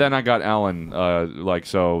 Damn. But then I got Ellen. Like,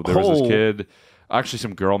 so there was this Oh. kid. Actually,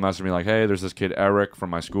 some girl messaged me like, "Hey, there's this kid Eric from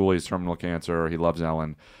my school. He's terminal cancer. He loves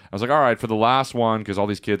Ellen." I was like, "All right, for the last one," because all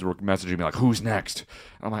these kids were messaging me like, "Who's next?"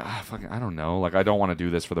 And I'm like, fucking, I don't know. Like, I don't want to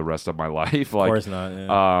do this for the rest of my life. Like, Of course not. Yeah.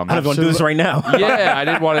 Um, I'm going to do this right now. yeah, I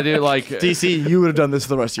didn't want to do like. DC, you would have done this for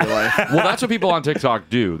the rest of your life. Well, that's what people on TikTok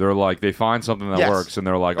do. They're like, they find something that Yes. works, and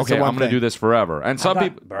they're like, That's okay, the one I'm going to thing. do this forever. And some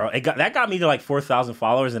people, Bro, that got me to like 4,000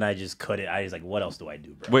 followers, and I just couldn't. I was like, what else do I do,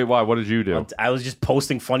 bro? wait, why? What did you do? I was just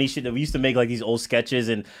posting funny shit that we used to make like these old sketches,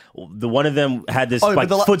 and the one of them had this but like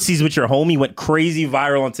the footsies with your homie went crazy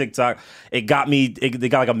viral on TikTok. It got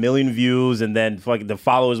like 1 million views, and then like the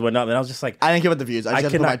followers went up, and I was just like, I didn't give it the views. I just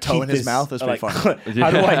had to put my toe in his mouth. It was pretty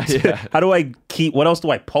funny. How do I keep? What else do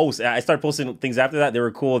I post? I started posting things after that. They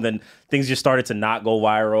were cool, and then things just started to not go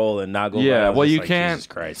viral and not go. Yeah, viral. well, you like, can't. Jesus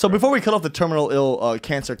Christ, So bro. before we cut off the terminal ill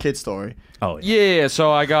cancer kid story, Yeah,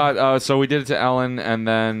 so I got so we did it to Ellen, and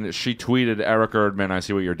then she tweeted Eric Erdman, I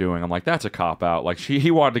see what you're doing. I'm like, that's a cop out. Like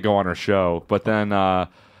he wanted to go on her show, but then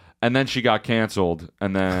and then she got canceled,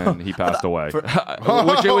 and then he passed away. Which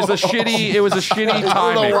it was a shitty timing.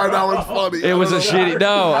 I don't know why that was funny. It was a shitty.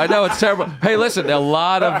 No, I know it's terrible. Hey, listen, a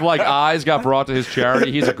lot of like eyes got brought to his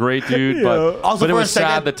charity. He's a great dude, but Also, it for was a second-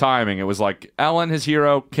 sad the timing. It was like Ellen, his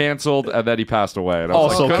hero, canceled, and then he passed away. And I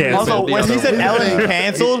was Also like, canceled. Also, the when he other said way. Ellen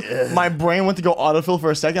canceled, my brain went to go autofill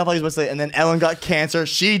for a second. I thought he was going to say, and then Ellen got cancer.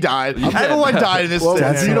 She died. Everyone died in this Well,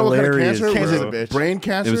 thing. do you know what kind of hilarious, cancer? Cancer's Was a it bitch. brain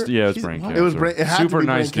cancer? It was brain cancer. It was brain. It had Super to be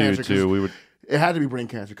nice brain dude cancer too. We would. It had to be brain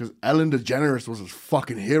cancer because Ellen DeGeneres was his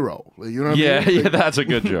fucking hero. Like, you know what I Yeah, mean? yeah, that's a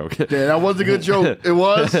good joke. Yeah, that was a good joke. It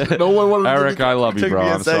was. No one wanted Eric, to I love you, Took bro. me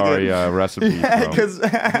a I'm sorry. second. Rest in peace, bro. Because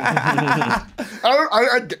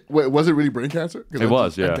Wait, was it really brain cancer? 'Cause It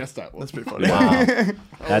was, I yeah. guess that was. that's pretty funny. Wow.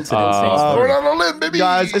 That's an insane We're story. on a limb, baby.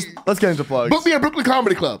 Guys, let's get into plugs. book me at Brooklyn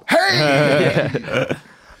Comedy Club. Hey.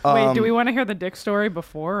 Wait, do we want to hear the dick story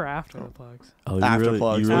before or after the plugs? Oh, you After really,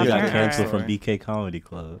 plugs. you really got After. canceled from Alright. BK Comedy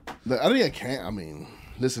Club. I think I can't. I mean,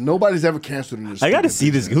 listen, nobody's ever canceled in this. I got to stupid see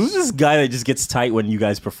this. business. Who's this guy that just gets tight when you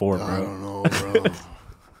guys perform, I bro? don't know, bro.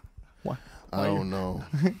 What? I don't know.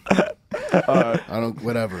 I don't.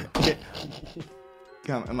 Whatever.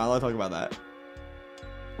 Come, am I allowed to talk about that?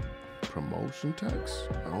 Promotion tax?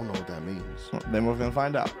 I don't know what that means. Then we're gonna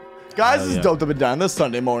find out. Guys, Hell this yeah. is Doped Up and Down, the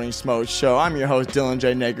Sunday Morning Smoke Show. I'm your host, Dylan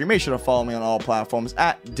J. Negri. Make sure to follow me on all platforms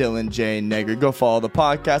at Dylan J. Negri. Go follow the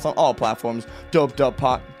podcast on all platforms, Doped Up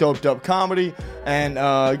Comedy. And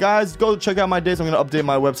guys, go check out my dates. I'm going to update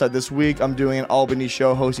my website this week. I'm doing an Albany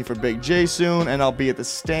show hosting for Big J soon, and I'll be at the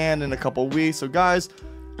Stand in a couple weeks. So guys,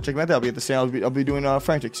 check me out there. I'll be at the Stand. I'll be doing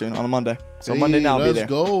Frantic soon on a Monday. So Monday now I'll be there. Let's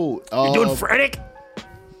go. You're doing frantic?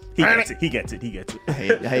 He gets it. He gets it. He gets it. I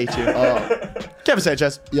hate you. Kevin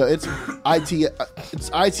Sanchez. Yo, it's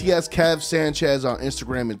ITS Kev Sanchez on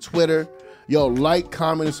Instagram and Twitter. Yo, like,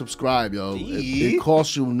 comment, and subscribe, yo. It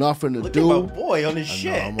costs you nothing to do. boy on his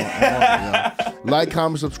shit. I'm on it, yo. Like,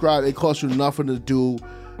 comment, subscribe. It costs you nothing to do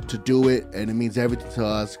it, and it means everything to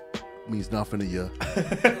us. It means nothing to you.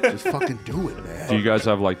 Just fucking do it, man. Do you guys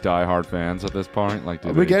have like diehard fans at this point? Like,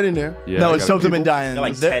 We're getting there. Yeah, No, I it's gotta Doped Up and keep- Dying. They're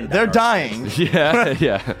like They're 10 dying. Yeah,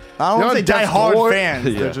 yeah. I don't want to say die that's hard hard. fans.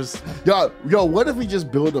 Yeah. They're just Yo, what if we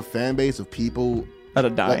just build a fan base of people that are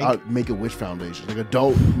like dying. Make-A-Wish Foundation, like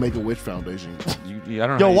adult Make-A-Wish Foundation? I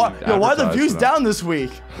don't know. Yo, how you why the advertise views for them. down this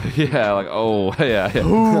week? Yeah, like yeah.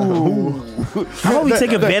 How about we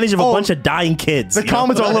take advantage of a bunch of dying kids? The you know?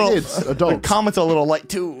 comments are a little. It's adults. The comments are a little light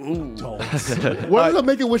too. Ooh. What is a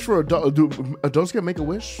Make-A-Wish for adult? Do adults get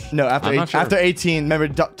Make-A-Wish? No, after I'm not sure. after 18, remember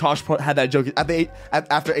Tosh had that joke.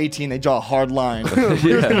 After 18, they draw a hard line.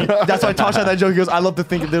 That's why Tosh had that joke. He goes, "I love to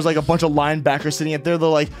think if there's like a bunch of linebackers sitting up there, they're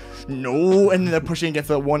like, no, and then they're pushing against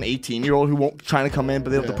the 18-year-old who won't trying to come in,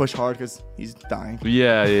 but they have to push hard because he's dying."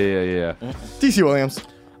 Yeah. DC Williams.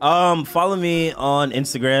 Follow me on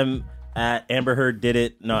Instagram at Amber Heard Did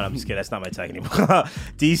It. No, I'm just kidding. That's not my tag anymore.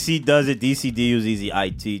 DC Does It.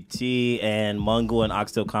 DCDUZZITT. And Mungo and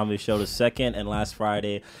Oxtail Comedy Show the second and last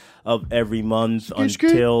Friday of every month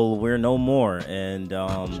until we're no more. And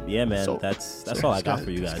yeah, man, So- that's all I got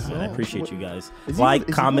for you guys, man. I appreciate you guys. Is he- Like, is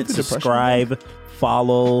he comment, going through depression? subscribe,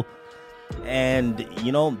 follow, and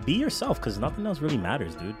be yourself, because nothing else really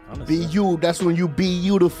matters, dude. Honestly. Be you. That's when you be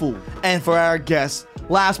beautiful. And for our guest,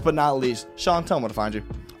 last but not least, Sean, tell them where to find you.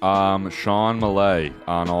 Sean Millea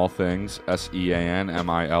on all things.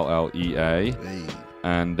 SeanMillea. Hey,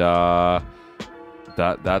 And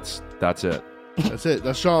that's it. that's it.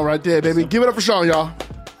 That's Sean right there, baby. Give it up for Sean, y'all.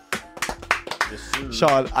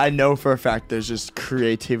 Sean, I know for a fact there's just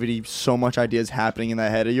creativity, so much ideas happening in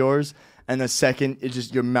that head of yours. And the second, it's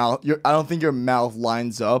just your mouth. I don't think your mouth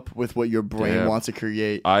lines up with what your brain Yeah. wants to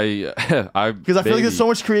create. Because Because I feel like there's so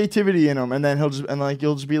much creativity in him, and then you'll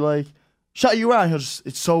just be like, "Shut you out." And he'll just,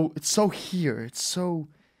 it's so here. It's so.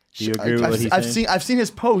 Do you agree with what he's saying? I've seen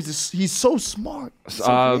his pose. He's so smart.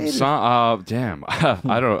 So creative. damn.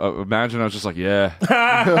 I don't know. Imagine I was just like, yeah,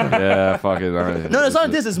 yeah, fuck it. No, it's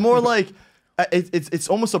not this. It's more like it's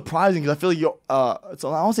almost surprising because I feel like you're. I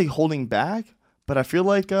don't say holding back, but I feel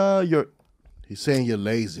like you're. He's saying you're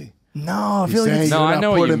lazy. No, I feel like No, I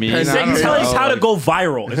know what you mean. He's telling us how to go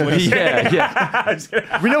viral. Is what he's saying.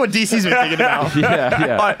 Yeah. we know what DC's been thinking about.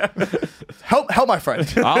 Yeah. All right. Help my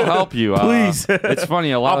friend. I'll help you. Please. It's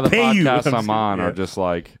funny. A lot I'll of the pay you. podcasts I'm on are just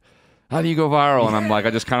like, how do you go viral? And I'm like, I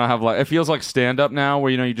just kind of have like, it feels like stand up now,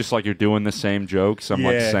 where you just like you're doing the same jokes. I'm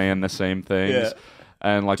like saying the same things. Yeah.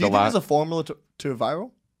 And like Do you think there's a formula to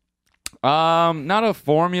viral? Not a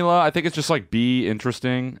formula. I think it's just like be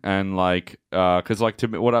interesting and like, because like to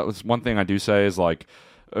me, one thing I do say is like,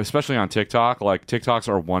 especially on TikTok, like TikToks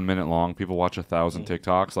are 1 minute long. People watch 1,000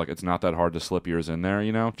 TikToks. Like it's not that hard to slip yours in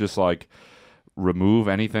there. Just like remove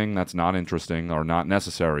anything that's not interesting or not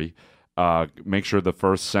necessary. Make sure the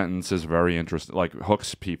first sentence is very interesting, like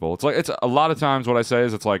hooks people. It's a lot of times what I say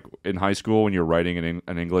is it's like in high school when you're writing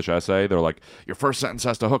an English essay, they're like, your first sentence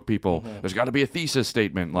has to hook people. There's got to be a thesis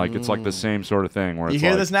statement. Like it's like the same sort of thing. Where You it's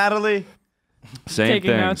hear like, this, Natalie? same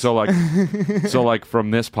Taking thing. notes. So like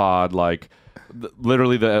from this pod, like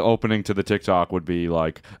literally the opening to the TikTok would be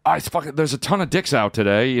like, there's a ton of dicks out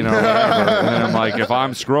today, whatever. And then I'm like, if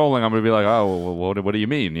I'm scrolling, I'm gonna be like, oh, well, what do you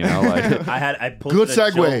mean, like. I posted Good a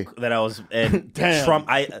segue. joke that I was and Damn. Trump.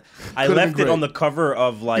 I left it on the cover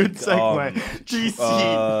of like Good segue.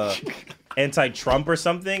 GC. Anti-Trump or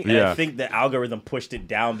something. And Yeah. I think the algorithm pushed it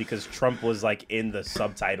down because Trump was like in the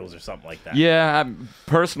subtitles or something like that. Yeah,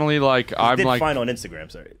 personally, like I'm did like, fine on Instagram.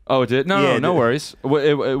 Sorry. oh, it did? No, Yeah, it no did. worries.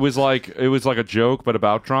 It was like a joke, but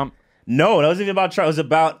about Trump. No, that wasn't even about Trump. It was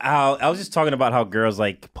about how I was just talking about how girls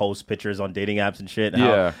like post pictures on dating apps and shit. And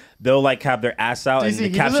Yeah. how they'll like have their ass out and DC, the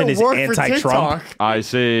he caption doesn't is work for anti-Trump. TikTok. I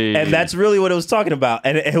see. And that's really what it was talking about.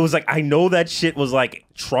 And it was like, I know that shit was like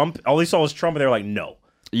Trump. All they saw was Trump, and they were like, no.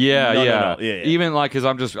 Yeah, No, yeah. no, no. Yeah. Even like, because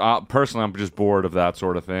I'm just personally, I'm just bored of that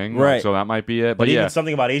sort of thing. Right. Like, so that might be it. But But yeah, even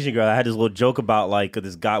something about Asian girl, I had this little joke about like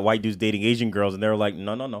this guy, white dudes dating Asian girls, and they were like,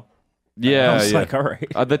 no. I yeah, was yeah. like, all right.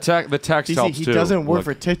 The text DC, helps he too. doesn't work Like-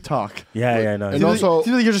 for TikTok. Yeah, no. And also,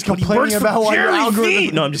 Seems like you're just complaining about why your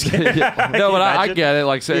algorithm. No, I'm just kidding. No, but I get it.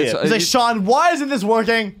 Like, say Yeah. it's, He's like, Sean, why isn't this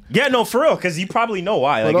working? Yeah, no, for real, because you probably know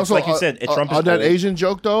why. Like, but it's also like you said, Trump is on that old. Asian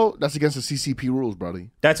joke though, that's against the CCP rules, brother.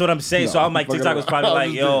 That's what I'm saying. So I'm like, fucking TikTok was probably I'm like,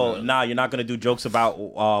 just yo, doing nah, you're not gonna do jokes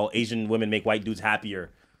about Asian women make white dudes happier.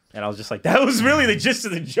 And I was just like, that was really the gist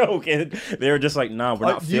of the joke. And they were just like, nah, we're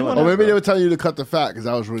not do you feeling wanna- Or it. maybe they bro. were telling you to cut the fat because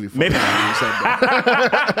that was really funny. Maybe- when you said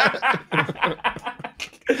that.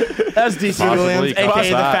 That's DC Possibly. Williams, Cut aka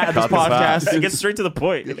the that. fat of this Cut the fat. podcast. Get straight to the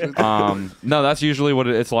point. No, that's usually what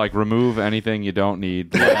it's like. Remove anything you don't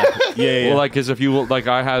need. Yeah. Well, like, because if you like,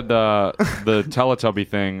 I had the Teletubby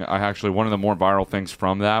thing. I actually one of the more viral things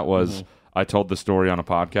from that was I told the story on a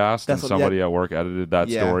podcast, and what- somebody yeah. at work edited that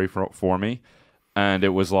Yeah. story for me, and it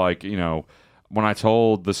was like when I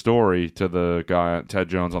told the story to the guy Ted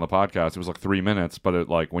Jones on the podcast, it was like 3 minutes, but it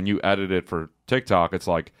like when you edit it for TikTok, it's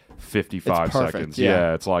like 55 It's perfect, seconds.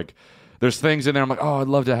 yeah. It's like. There's things in there. I'm like, oh, I'd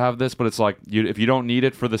love to have this, but it's like, if you don't need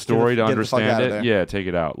it for the story to get the fuck understand out of it, there. yeah, take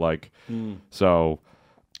it out. Like, so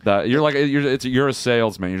that you're a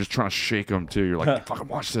salesman. You're just trying to shake them too. You're like, fucking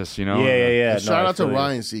watch this, Yeah. And shout No, out to I feel you.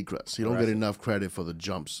 Ryan Seacrest. You don't get enough credit for the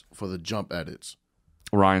jump edits.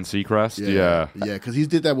 Ryan Seacrest, yeah. because he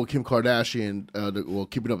did that with Kim Kardashian.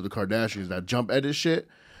 Keeping Up with the Kardashians, that jump edit shit.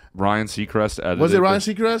 Ryan Seacrest edited. Was it Ryan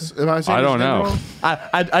Seacrest? Am I saying I his don't name know. wrong?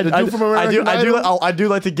 I dude from American Idol? I do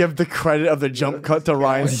like to give the credit of the jump cut to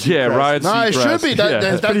Ryan. Yeah, Seacrest. Ryan Nah, it Seacrest. should be. yeah.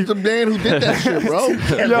 That's the man who did that shit, bro.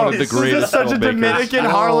 One of the This greatest is such a filmmakers. Dominican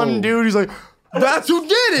Harlem dude. He's like, that's who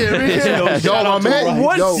did it. man." Yo, my man.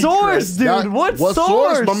 What yo, source, dude? that- What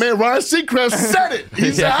source? My man Ryan Seacrest said it.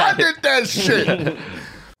 He said, I did that shit.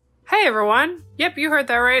 Hey everyone! Yep, you heard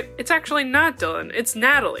that right. It's actually not Dylan, it's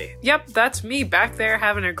Natalie. Yep, that's me back there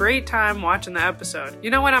having a great time watching the episode. You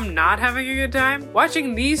know when I'm not having a good time?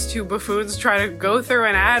 Watching these two buffoons try to go through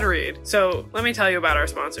an ad read. So, let me tell you about our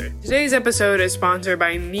sponsor. Today's episode is sponsored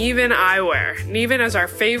by Neven Eyewear. Neven is our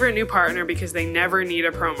favorite new partner because they never need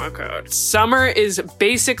a promo code. Summer is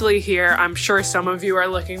basically here. I'm sure some of you are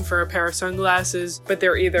looking for a pair of sunglasses, but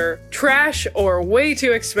they're either trash or way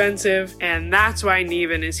too expensive, and that's why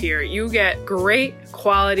Neven is here. You get great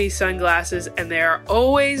quality sunglasses, and they are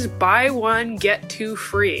always buy one, get two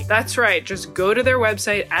free. That's right, just go to their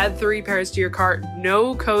website, add 3 pairs to your cart,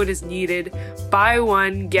 no code is needed, buy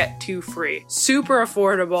one, get 2 free. Super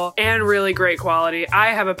affordable and really great quality.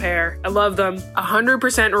 I have a pair, I love them.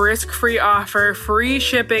 100% risk-free offer, free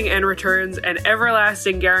shipping and returns, an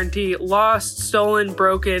everlasting guarantee, lost, stolen,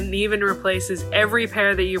 broken, Neven replaces every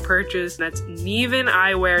pair that you purchase. That's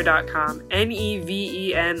NevenEyewear.com,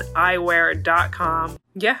 Neven eyewear.com.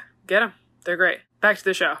 Yeah, get them. They're great. Back to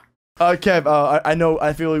the show. Kev, I know.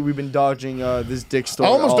 I feel like we've been dodging this dick story.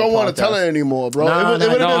 I almost don't want to tell it anymore, bro. No, It would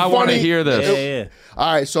have been I funny. want to hear this. Yeah.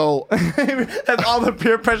 All right, so That's all the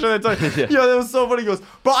peer pressure that's like, yo, that was so funny. He goes,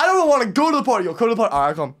 bro, I don't want to go to the party. Yo, come to the party. All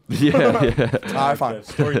right, come. Yeah. All right, fine.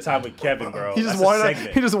 Story time with Kevin, bro. He just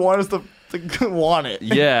wanted us to want it.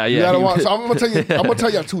 Yeah. you gotta watch. So I'm gonna tell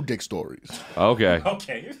you 2 dick stories. Okay.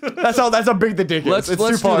 Okay. That's how big the dick is. Let's It's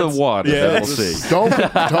do 2 parts. the one. Yeah. Yeah. We'll see. Don't.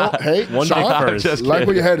 Hey, One dick Sean, first. Just like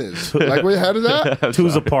where your head is. Like where your head is at.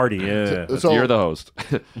 Two's a party. Yeah. So You're the host.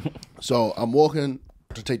 So I'm walking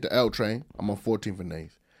to take the L train. I'm on 14th and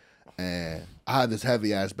 8th. And I had this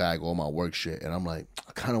heavy ass bag, all my work shit. And I'm like,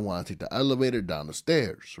 I kind of want to take the elevator down the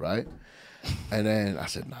stairs, right? And then I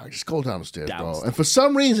said, nah, just go down the stairs, bro. And for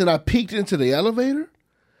some reason, I peeked into the elevator.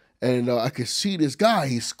 And I could see this guy.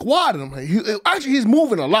 He's squatting. I'm like, he's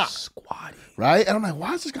moving a lot. Squatting. Right? And I'm like,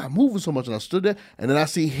 why is this guy moving so much? And I stood there. And then I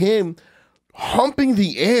see him humping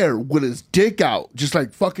the air with his dick out, just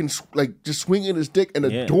like fucking, like just swinging his dick, and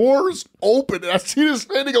the doors open, and I see this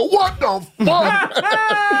man, and go, what the fuck?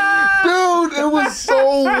 Dude, it was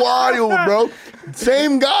so wild, bro.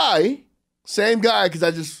 Same guy, because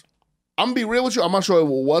I'm gonna be real with you, I'm not sure it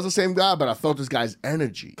was the same guy, but I felt this guy's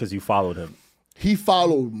energy. Because you followed him. He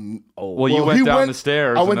followed me. Well, you went down the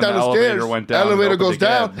stairs. I went down the stairs. Went down. Elevator goes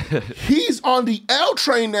down. Again. He's on the L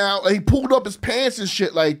train now. And he pulled up his pants and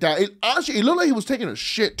shit like that. Honestly, it looked like he was taking a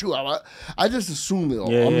shit too. I just assumed it all.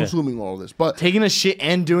 I'm assuming all this. But Taking a shit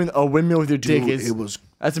and doing a windmill with your dick dude, is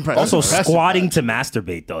that's impressive. Also, impressive, squatting to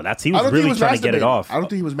masturbate though. He was really trying to get it off. I don't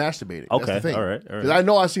think he was masturbating. Okay, That's the thing. all right. Because I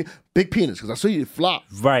know I see big penis because I saw you flop.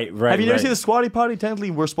 Right. Have you never seen the squatty potty? Technically,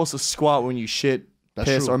 we're supposed to squat when you shit,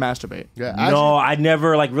 piss, true. or masturbate. Yeah, No, I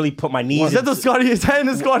never like really put my knees. Is that the squatty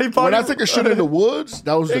potty? when I took a shit in the woods,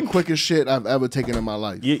 that was the quickest shit I've ever taken in my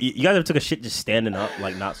life. You guys ever took a shit just standing up,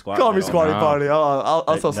 like not squatting? Call me at all? squatty potty.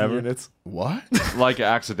 I'll sell some never. units. What? Like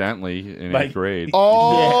accidentally in Like- 8th grade.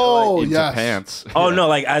 Oh, into yes. pants. Oh no,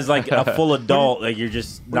 like as like a full adult, like you're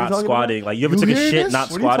just What are you not talking squatting. about? Like you ever You took a hearing shit this?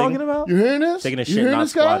 not What are you squatting? talking about? You hearing this? Taking a You shit, hearing not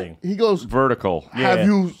this guy? squatting. He goes, Vertical. Yeah. have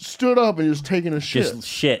you stood up and just taken a shit? Just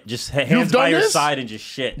shit, just hands done by your this? side and just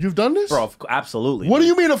shit. You've done this? Bro, absolutely. What do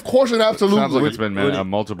you mean, of course and absolutely? Sounds like it's been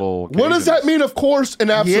multiple. What does that mean, of course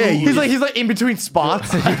and absolutely? He's like in between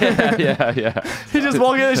spots. Yeah. He just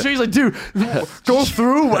walking in the street. He's like, dude, go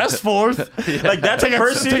through West Fourth. Like that's a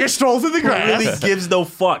person Take a stroll through the who grass. really gives no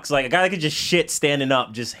fucks. Like a guy that could just shit standing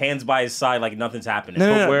up, just hands by his side, like nothing's happening.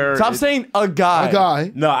 No. where Stop it- saying a guy. A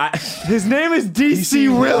guy. No, His name is DC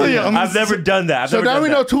Williams. I've never done that. So now we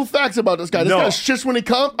know 2 facts about this guy. This No. guy shits when he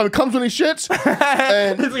comes. Comes when he shits.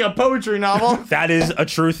 And It's like a poetry novel. That is a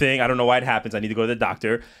true thing. I don't know why it happens. I need to go to the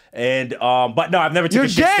doctor. And but no, I've never You're taken a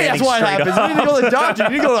shit gay. standing That's why it straight happens. up. You need to go to the doctor. You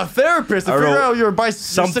need to go to a therapist to I don't figure know. out your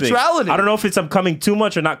Something. bisexuality. I don't know if it's I'm coming too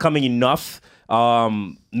much or not coming enough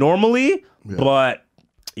normally, but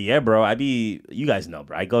yeah, bro. You guys know,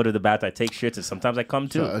 bro. I go to the bath, I take shits, and sometimes I come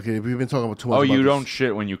too. okay, we've been talking about too much. Oh, about you this. don't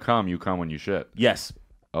shit when you come. You come when you shit. Yes.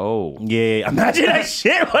 Oh. Yeah. Imagine I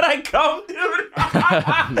shit when I come, dude.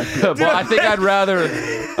 Well, I think I'd rather.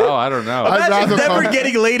 Oh, I don't know. I'd Imagine rather never come-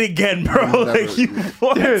 getting laid again, bro. Like you.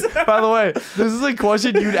 What? Dude, by the way, this is a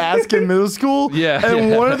question you'd ask in middle school. Yeah, And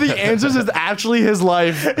yeah. one of the answers is actually his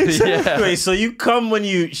life. Yeah. Wait, so you come when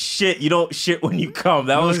you shit. You don't shit when you come.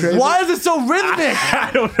 That was crazy? Why is it so rhythmic?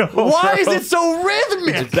 I don't know. Why is bro. it so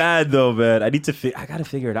rhythmic? It's bad though, man. I need to. I gotta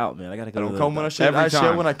figure it out, man. I gotta go. I to don't the come when I doctor. shit. Every I shit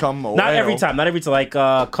time. when I come. Not every time. Not every time. Like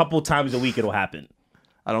a couple times a week, it'll happen.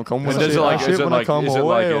 I don't come when I Does shit. it like? I Is shit it when I like? come Is it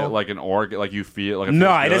like away. like an organ? Like you feel like? No,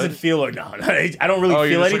 feels it doesn't good? feel or no. I don't really Oh,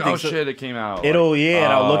 feel you're just anything. like, oh so shit! It came out. It'll and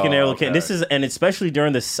I'll look in there, okay. And this is and especially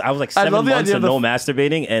during this, I was like I 7 love the months idea of of no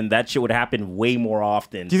masturbating, and that shit would happen way more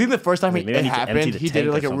often. Do you think the first time Maybe I it need to empty happened, the he did tank it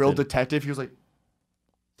or like a real something. detective? He was like,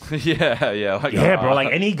 yeah. Like, Yeah, bro.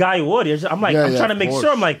 Like any guy would. I'm like, Yeah, I'm yeah, trying to of make course.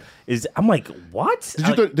 sure. I'm like, what?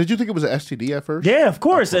 Did you think it was an STD at first? Yeah, of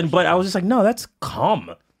course. But I was just like, no, that's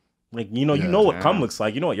cum. Like you know what cum looks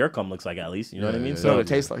like. You know what your cum looks like at least. You know what I mean? yeah, "So So it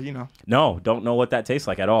tastes like, you know." no, don't know what that tastes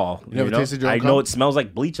like at all. You never know? tasted your own I cum? know it smells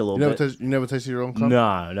like bleach a little You bit. never tasted your own cum?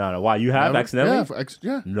 No. Why you have Never? accidentally?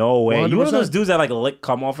 Yeah. No way. You one of 100%. those dudes that like lick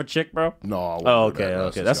cum off a chick, bro? No. I wouldn't Oh, do that.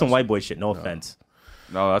 okay. That's some white boy shit. No offense.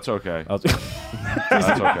 No, that's okay. I was-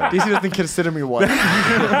 That's okay. DC doesn't consider me white.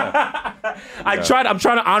 I'm trying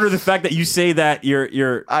to honor the fact that you say that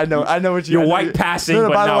you're I know what you. You're I know white you- passing, No,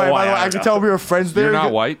 but by the not way, white. I can tell we were friends there. You're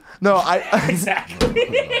not white. No, I. exactly.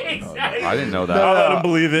 I didn't know that. I'll let him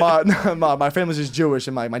believe it. My family's just Jewish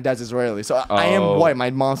and my dad's Israeli, so I am Oh. white. My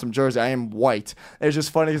mom's from Jersey. I am white. It's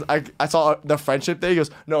just funny because I saw the friendship there. He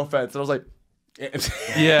goes, "No offense," and I was like,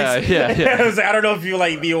 Yeah. I was like, I don't know if you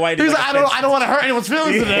like being white. He's like, I don't want to hurt anyone's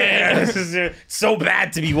feelings today. Yeah, this is so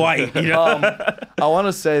bad to be white. You know? I want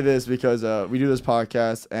to say this because we do this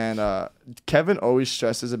podcast, and Kevin always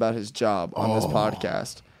stresses about his job on this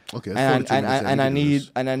podcast. Okay, and I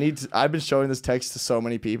need to, I've been showing this text to so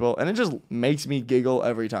many people, and it just makes me giggle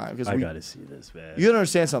every time. I gotta see this, man. You gotta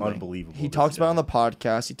understand something. Unbelievable. He talks about it on the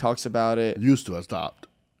podcast. He talks about it. Used to, I stopped,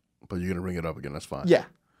 but you're gonna bring it up again. That's fine. Yeah,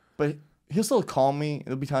 but he'll still call me.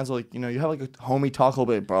 There'll be times where, like, you know, you have like a homie talk a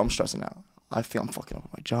little bit, bro. I'm stressing out. I think I'm fucking up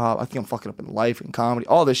my job. I think I'm fucking up in life and comedy,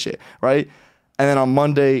 all this shit, right? And then on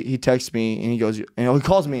Monday, he texts me and he goes, and he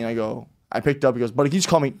calls me and I go, I picked up. He goes, buddy, can you just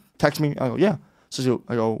call me, text me? I go, yeah. So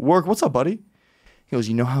I go, work, what's up, buddy? He goes,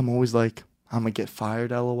 you know how I'm always like, I'm gonna get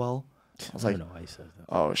fired, LOL? I was like, I said that.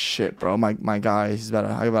 Oh shit, bro, my guy, I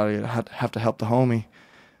gotta have to help the homie.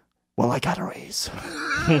 Well, I got a raise.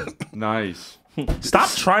 Nice. Stop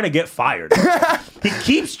trying to get fired. He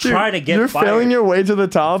keeps trying to get You're fired. failing your way to the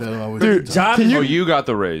top. Dude, John, you got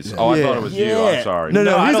the raise. Oh, I thought it was you. I'm sorry. No,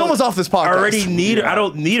 I he's don't- almost off this podcast. I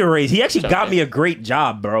don't need a raise. He actually got me a great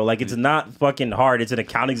job, bro. Like, it's not fucking hard. It's an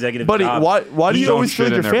account executive Buddy, job. why do you Don't always feel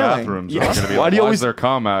shit like in you're their failing? bathrooms. Yeah. Are gonna be Why like, do you why always? is there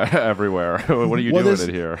cum everywhere? What are you Well, doing this-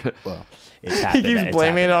 it here? It's He happened, keeps it's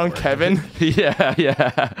blaming it happened. on Kevin.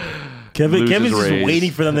 Yeah. Kevin's Loses just raise.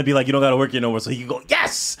 waiting for them to be like, you don't got to work here no more, so he can go,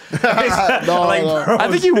 yes! No, Like, no. bro, I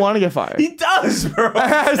think you want to get fired. he does, bro.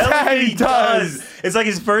 I'm telling you, He does. It's like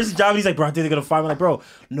his first job. And he's like, bro, I think they're gonna fire me. I'm like, bro,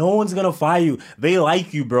 no one's gonna fire you. They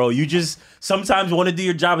like you, bro. You just sometimes want to do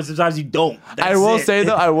your job, and sometimes you don't. I will say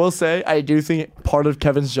though, I do think part of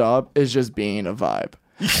Kevin's job is just being a vibe.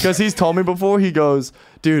 Because he's told me before, he goes,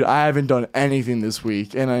 dude, I haven't done anything this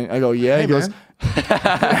week. And I go, yeah. Hey, he goes, man.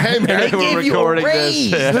 Hey, man. We're recording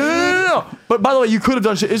this. no. But by the way, you could have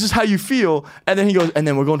done shit. It's just how you feel. And then he goes, and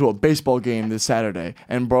then we're going to a baseball game this Saturday.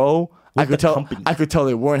 And bro, I could tell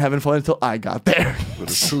they weren't having fun until I got there. But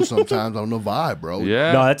it's true sometimes on the vibe, bro.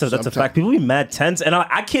 Yeah. No, that's a fact. People be mad tense, and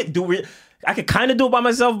I can't do it. I could kind of do it by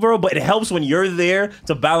myself, bro, but it helps when you're there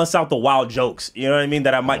to balance out the wild jokes. You know what I mean?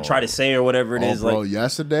 That I might try to say or whatever it is. Bro, Like,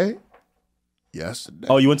 yesterday.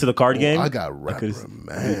 oh, you went to the card game? I got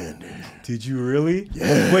reprimanded. Did you really?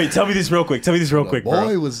 Yeah. Wait, tell me this real quick. Boy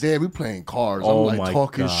bro. was there. We playing cards. Oh I'm my like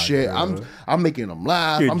talking God, shit. bro. I'm making them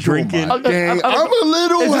laugh. You're I'm drinking. doing my thing. I'm a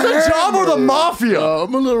little. Is this a job or the hammered. mafia?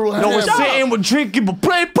 I'm a little. No, we're hammered. sitting, we're drinking, we're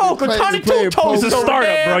playing poker, We're Tiny playing Two Toes. It's a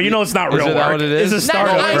startup, bro. You know it's not real it that work. what it is? It's a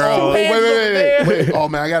startup, Nice bro. to meet you. Wait. Oh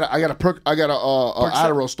man, I got a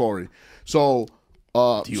Adderall story. So.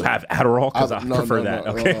 Do you have Adderall? Because I prefer that.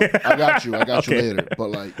 Okay. I got you Okay. later.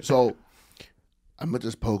 But like, so I'm at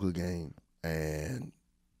this poker game and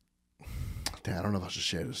damn, I don't know if I should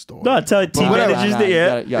share this story. No, tell team whatever. managers Nah, that, you yeah.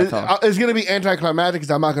 gotta- you gotta talk. It's gonna be anticlimactic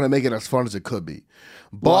because I'm not gonna make it as fun as it could be.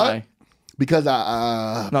 But Why? because No,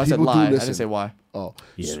 I said people lie. I do listen. didn't say why. Oh,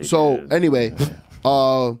 Yeah, they so did. anyway,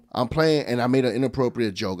 I'm playing and I made an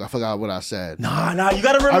inappropriate joke. I forgot what I said. Nah, you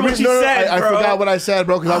gotta remember what you said, I bro. forgot what I said,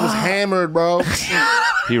 bro, because I was hammered, bro.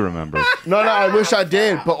 He remembers. No, I wish I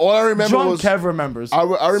did, but all I remember Drunk was Kev remembers. I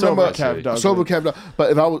remember Sober Kev does. sober Kev.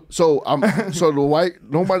 But if I was so the white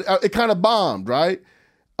nobody it kind of bombed, right?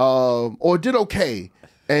 Or it did okay.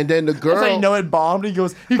 And then the girl, That's how you know it bombed. He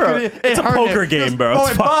goes, it's a poker game, bro. Oh,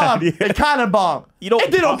 It's it fine. bombed. Yeah. It kind of bombed. You don't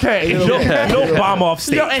It did okay. You don't bomb off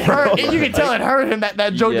stage. You know, it bro. hurt. You can tell it hurt him that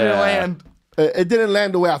joke didn't Yeah. land. it didn't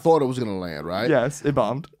land the way I thought it was gonna land, right? Yes, it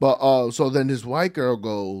bombed. But so then this white girl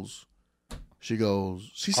goes, she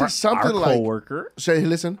says something Our like, coworker. say,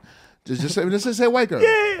 listen, just say white girl,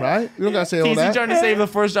 right? You don't gotta say all TC that. trying to save the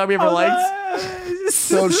first job he ever liked.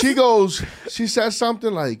 So she says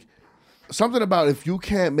something like, something about if you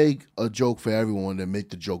can't make a joke for everyone, then make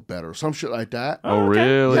the joke better. Some shit like that. Oh,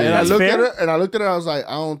 really? And I That's looked fair. at her, I was like,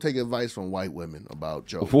 I don't take advice from white women about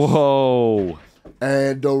jokes. Whoa.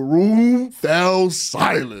 And the room fell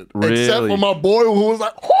silent, except Really? for my boy who was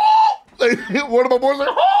like, oh! Like, one of my boys was like,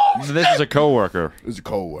 oh! This is a coworker. It's a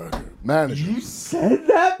coworker, manager. Said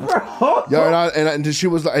that, bro. Yeah, and then she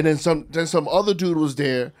was like, and then some other dude was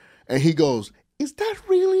there, and he goes, "Is that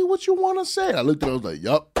really what you want to say?" I looked at him, I was like,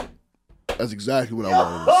 "Yup, that's exactly what I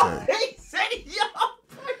wanted to say." He said, yo.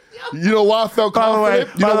 You know why I felt confident?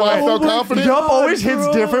 You know why I felt confident? Yup always bro.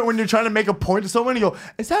 hits different when you're trying to make a point to someone. You go,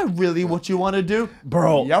 is that really what you want to do?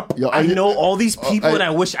 Bro, Yup. Yo, I know all these people, hey. and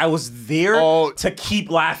I wish I was there Oh. to keep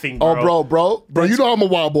laughing, bro. Oh, bro, you know I'm a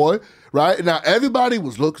wild boy, right? Now everybody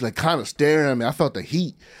was looking like kind of staring at me. I felt the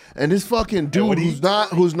heat, and this fucking dude who's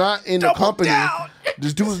not in the company.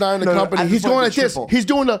 This dude's not in the No, company. I He's just wanted going like to this. triple.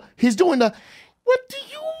 He's doing the. What do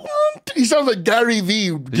you want He sounds like Gary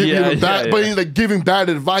Vee but he's like giving bad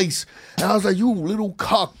advice. And I was like, you little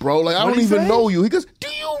cock, bro. Like, I don't even know you. He goes, do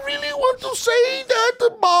you really want to say that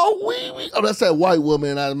about wee? Oh, that's that white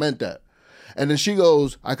woman. I meant that. And then she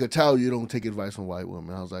goes, I could tell you don't take advice from white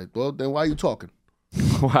women. I was like, well, then why are you talking?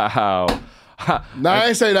 Wow. Nah, I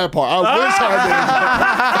ain't say that part. I wish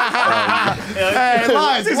I did. Hey,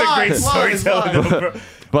 lies, This is a great storytelling.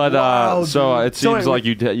 But Wow, so dude. it seems So like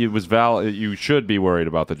you was valid. You should be worried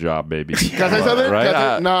about the job, baby. Can I say something?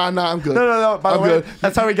 Right? Nah, I'm good. No. By the I'm way, good.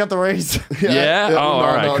 that's how we got the raise. Yeah? Oh, all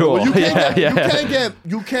right, cool. Well, you can't Yeah.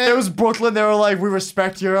 you can't. It was Brooklyn. They were like, we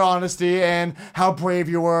respect your honesty and how brave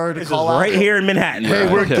you were to call out. Right here in Manhattan. Hey,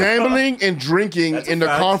 bro. we're gambling and drinking That's a in the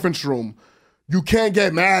fact. conference room. You can't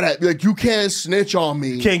get mad at me. Like, you can't snitch on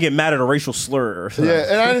me. Can't get mad at a racial slur. Yeah,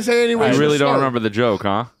 and I didn't say any I racial really don't slur. remember the joke,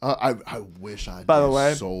 huh? I wish I did. By the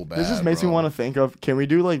way, so bad, this just makes me bro. want to think of can we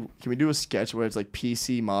do a sketch where it's like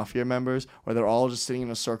PC Mafia members where they're all just sitting in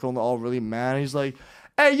a circle and they're all really mad and he's like,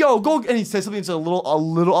 hey yo, go, and he says something that's a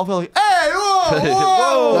little off, like, hey,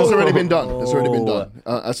 whoa. That's already been done.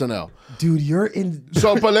 SNL. Dude, you're in.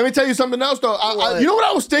 So, but let me tell you something else though. You know what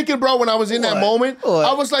I was thinking, bro, when I was in that moment?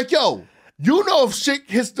 I was like, yo, you know, if shit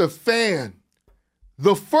hits the fan,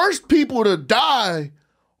 the first people to die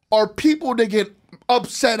are people that get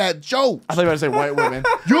upset at jokes. I thought you were going to say white women.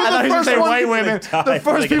 You're I thought the you were first going to say one white to women. die. The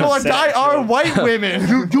first Like people to upset die at are jokes. white women.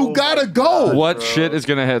 You gotta go. What shit is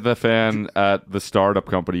gonna hit the fan at the startup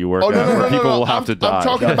company you work Oh, at? no, Where people will have I'm, to die. I'm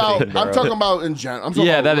talking about in general. I'm talking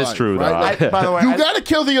Yeah, about that is life, true, right? though. Like, By the way, you gotta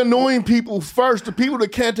kill the annoying people first. The people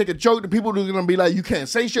that can't take a joke. The people that are gonna be like, you can't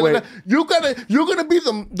say shit Wait. like that. You're gonna be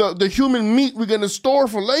the human meat we're gonna store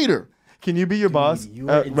for later. Can you be your boss? you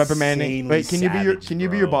are Reprimanding. Wait, can you be savage, can you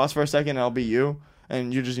be your bro. boss for a second? And I'll be you.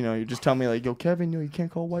 And you just tell me like, yo, Kevin, you can't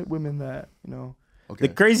call white women that, The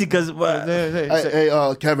crazy because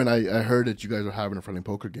Hey, Kevin, I heard that you guys were having a friendly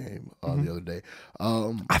poker game the other day.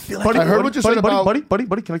 I feel like I heard what you said about.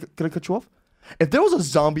 buddy, can I cut you off? If there was a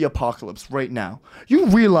zombie apocalypse right now, you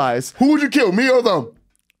realize. Who would you kill, me or them?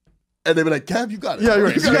 And they'd be like, Kev, you got it. Yeah, you're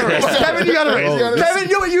right. You got it. Kevin, you got to raise. Kevin,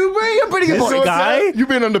 you're pretty good. This Point. guy You've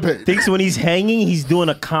been underpaid. thinks when he's hanging, he's doing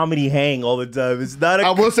a comedy hang all the time. It's not a. I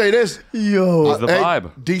will say this. Yo, the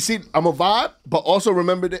vibe. DC, I'm a vibe, but also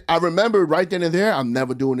I remember right then and there, I'm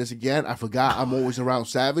never doing this again. I forgot I'm always around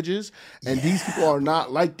savages, and these people are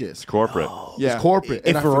not like this. Corporate. yeah. It's corporate.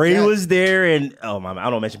 and If I Ray forget. was there and I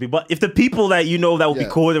don't mention people, but if the people that you know that would be Yeah.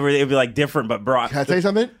 cool, it'd be like different. But bro, Can I tell you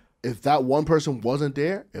something? If that one person wasn't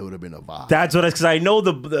there, it would have been a vibe. that's what because I know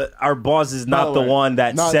our boss is not By the the way, one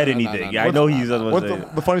that no, said no, no, anything. no, no. I know he's the one What saying.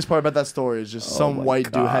 the funniest part about that story is just some my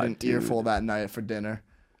white dude had God, an earful that night for dinner.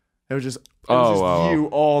 It was just Oh. you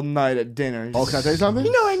all night at dinner. Oh, can I tell you something?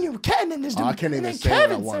 and you Kevin is doing. I can't even and say then what I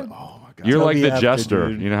Kevin want. said- Oh my god. You're Tell like me the after, jester.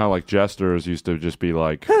 dude. You know how like jesters used to just be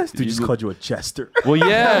like. Dude just called you a jester. Well,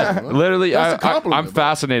 yeah, literally. That's a compliment, I'm bro.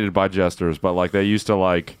 fascinated by jesters, but like they used to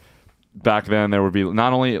like. Back then, there would be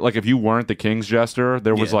not only like if you weren't the king's jester,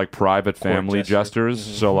 there was Yeah. like private family jester. jesters.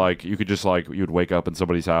 So like you could just like you'd wake up in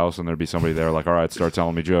somebody's house and there'd be somebody there like, all right, start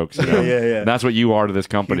telling me jokes. You know? Yeah. And that's what you are to this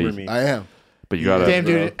company. Humor me. I am. But you gotta. Damn,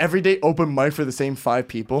 dude! Every day open mic for the same 5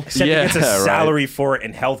 people. Except Yeah, he gets a right. salary for it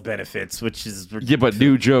and health benefits, which is Yeah, but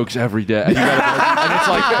new jokes every day. And, you gotta, and it's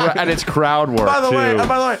like and it's crowd work By the too.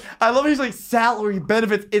 way, I love he's like salary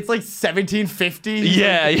benefits. It's like $17.50.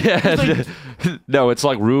 Yeah. No, it's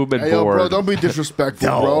like room and Hey, yo, board. bro, don't be disrespectful,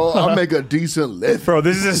 bro. I'll make a decent lift. bro.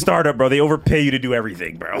 This is a startup, bro. They overpay you to do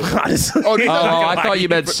everything, bro. Honestly. Oh, I thought you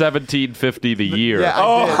meant $17.50 the year. Yeah,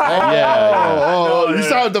 I did. yeah. You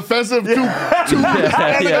sound defensive too.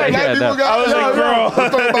 Yeah, no. I was like, bro.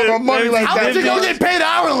 I'm talking about my money like How much you gonna get paid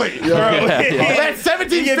hourly?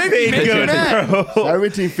 That's He get paid $17.50. good, bro.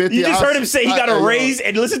 1750. You just heard him say he got a raise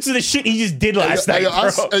and listen to the shit he just did last night,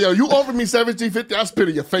 bro. Yo, you offered me 1750. I spit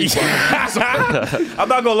in your face. I'm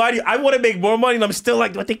not gonna lie to you. I want to make more money, and I'm still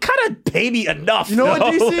like, but they kind of pay me enough. You know what,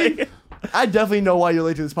 though. DC? I definitely know why you're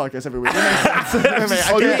late to this podcast every week. That makes sense.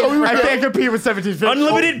 I can't compete with $17.50.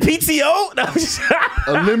 Unlimited PTO? No, I'm just-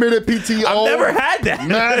 Unlimited PTO. I've never had that.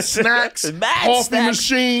 Mad snacks. Mad Coffee snacks.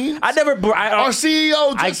 machine. I never. Our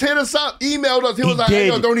CEO just hit us up, emailed us. He was like, hey,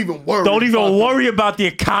 yo, don't even worry. Don't even about worry about the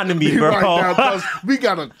economy, bro. Right now, 'cause we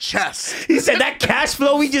got a chest. He said that cash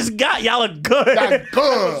flow we just got, y'all are good. Got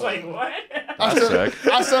good. Like what?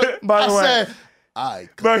 I said, By the way,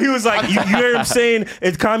 Bro, he was like, you hear him saying,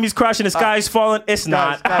 economy's crashing, the sky's falling. It's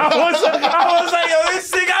not. guys. I was like, yo,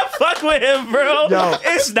 this thing, I fuck with him, bro. Yo.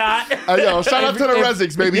 It's not. yo, shout out to the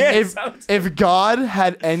Rezics, baby. Yeah. if God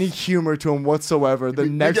had any humor to him whatsoever, the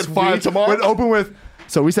next get fired week tomorrow? would open with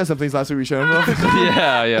So we said some things last week we shouldn't have.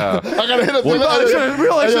 yeah. I gotta hit up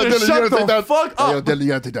Shut the fuck up. Yo, Dylan, you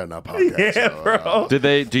gotta take that in our podcast. Yeah, bro.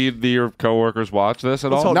 Do your coworkers watch this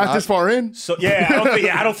at all? Not this far in. So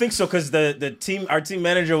I don't think so because our team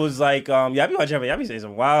manager was like, I be watching, I be saying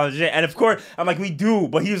some wild shit, and of course I'm like, we do,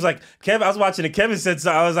 but he was like, Kevin, I was watching and Kevin said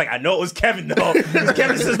so. I was like, I know it was Kevin though, because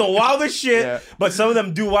Kevin says the wildest shit, but some of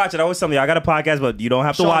them do watch it. I always tell me, I got a podcast, but you don't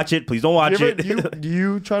have to watch it. Please don't watch it. Do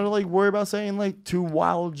you try to like worry about saying like too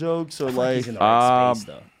wild jokes or like? He's in the right space,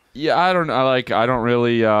 though. Yeah, I don't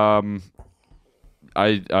really.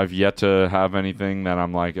 I've yet to have anything that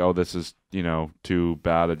I'm like, oh, this is too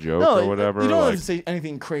bad a joke or whatever. You don't have to say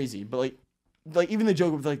anything crazy, but like even the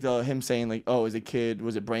joke with like him saying like, oh, as a kid,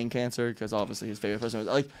 was it brain cancer? Because obviously his favorite person was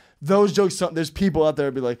like those jokes. There's people out there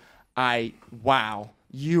who be like, wow,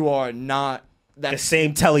 you are not. The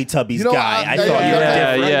same Teletubbies guy. I thought you were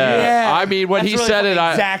different. Yeah. I mean, when he really said it,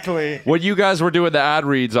 exactly. When you guys were doing the ad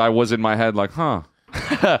reads, I was in my head like, huh.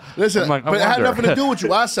 Listen, but it had nothing to do with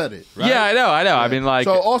you. I said it. Right? Yeah, I know. I mean, like.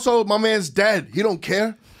 So also, my man's dead. He don't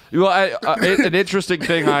care. Well, an interesting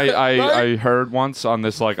thing I heard once on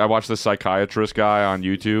this, like, I watched this psychiatrist guy on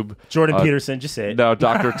YouTube. Jordan Peterson, just say it. No,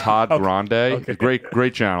 Dr. Todd Grande. Okay.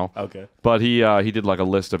 Great channel. Okay. But he did like a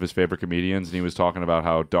list of his favorite comedians, and he was talking about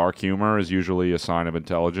how dark humor is usually a sign of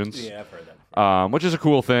intelligence. Yeah, I've heard that. Which is a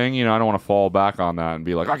cool thing. I don't want to fall back on that and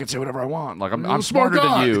be like, I can say whatever I want. Like, I'm smarter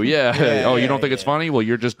than you. Yeah. Oh, you don't think it's funny? Well,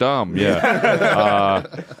 you're just dumb. Yeah.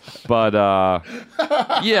 I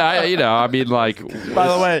mean, like. By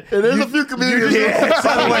the way, there's a few comedians.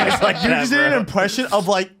 By the way, it's like you just did an impression of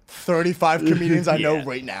like 35 comedians I know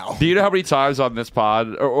right now. Do you know how many times on this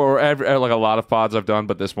pod, or like a lot of pods I've done,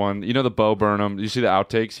 but this one, the Bo Burnham, you see the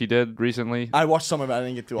outtakes he did recently? I watched some of it. I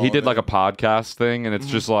didn't get through all of it. He did like a podcast thing, and it's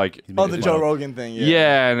just like... Oh, the Joe Rogan thing, yeah.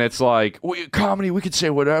 Yeah, and it's like, comedy, we could say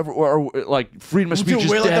whatever, or like freedom of speech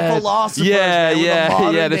is dead. Like the philosophers,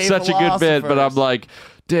 and it's such a good bit, but I'm like...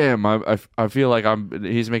 Damn, I feel like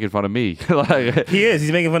he's making fun of me. Like, he is.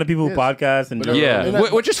 He's making fun of people who podcast and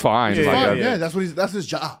which is fine. Yeah, that's his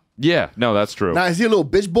job. Yeah, no, that's true. Now, is he a little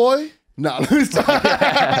bitch boy? No.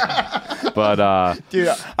 But dude,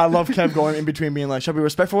 I love Kev going in between being like, "Shall I be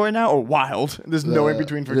respectful right now?" or wild. There's no in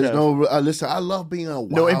between for Kev. Listen, I love being a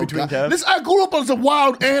wild no in between guy. Kev. Listen, I grew up as a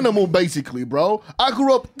wild animal, basically, bro. I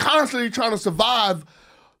grew up constantly trying to survive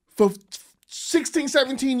for 16,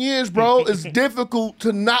 17 years, bro. It's difficult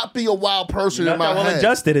to not be a wild person in my head. Well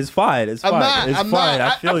adjusted. It's fine. It's fine. I'm fine. not.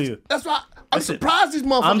 I feel you. That's why I'm surprised these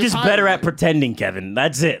motherfuckers. I'm just better at pretending, Kevin.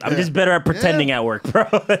 That's it. I'm just better at pretending at work, bro.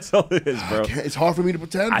 That's all it is, bro. It's hard for me to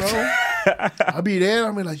pretend, bro. I'll be there.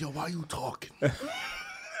 I'm like, yo, why you talking?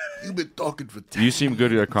 You've been talking for 10 You seem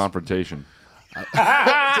good at confrontation. Say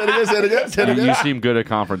it again. You seem good at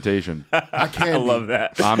confrontation. I can't. I love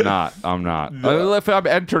that. I'm not. No. If I'm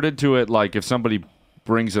entered into it, like if somebody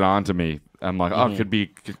brings it on to me, I'm like, oh, I could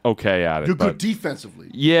be okay at it. You're good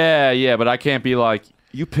defensively. Yeah, but I can't be like,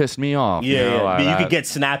 you pissed me off. But you could get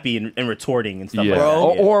snappy and retorting and stuff like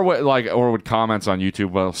that. Or with comments on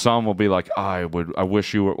YouTube. Well, some will be like, I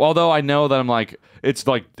wish you were. Although I know that I'm like, it's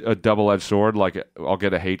like a double-edged sword. Like I'll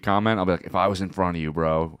get a hate comment. I'll be like, if I was in front of you,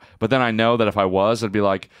 bro. But then I know that if I was, I'd be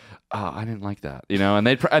like, I didn't like that,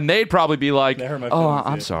 and they'd probably be like, oh,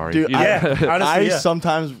 I'm sorry. Dude, honestly, I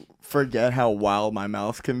sometimes forget how wild my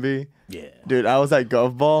mouth can be. Yeah, dude, I was at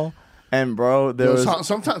GovBall, and bro,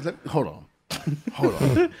 sometimes. Hold on.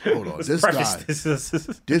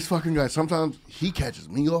 This fucking guy, sometimes he catches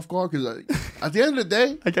me off guard because at the end of the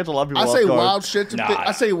day, I catch a lot of people I off say guard. wild shit.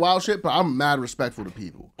 I say wild shit, but I'm mad respectful to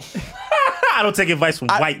people. I don't take advice from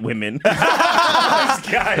white women. This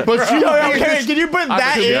guy, but can you put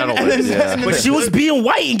that in? But she was being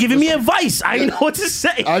white and giving me advice. I didn't know what to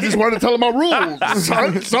say. I just wanted to tell her my rules.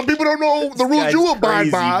 Some people don't know the rules you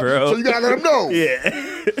abide by, so you gotta let them know.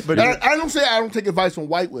 Yeah. But I don't say I don't take advice from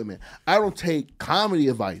white women. I don't take comedy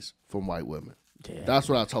advice from white women. Yeah. That's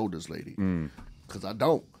what I told this lady. Because I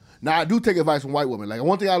don't. Now, I do take advice from white women. Like,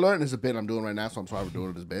 one thing I learned is a bit I'm doing right now, so I'm sorry for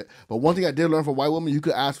doing this bit. But one thing I did learn from white women, you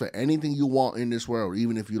could ask for anything you want in this world,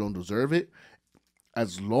 even if you don't deserve it,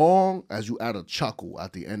 as long as you add a chuckle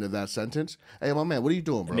at the end of that sentence. Hey, my man, what are you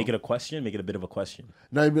doing, bro? Make it a question. Make it a bit of a question.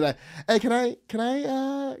 No, you'd be like, hey, can I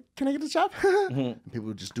get the chop? People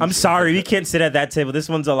would just do I'm sorry, we can't sit at that table. This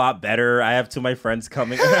one's a lot better. I have two of my friends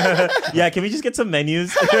coming. Yeah, can we just get some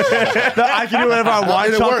menus? I can do whatever I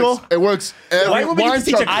want. Chuckle. It works. White women need to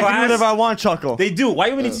teach a class. I can do whatever I want. Chuckle. They do.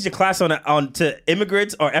 White women need to teach a class on to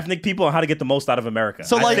immigrants or ethnic people on how to get the most out of America.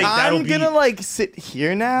 So like, I'm gonna like sit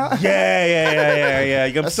here now. Yeah. Yeah.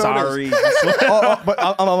 I'm That's what it sorry. But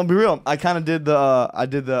I'm gonna be real. I kind of did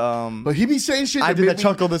the. But he be saying shit. I did that me-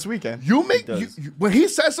 chuckle this weekend. You make when he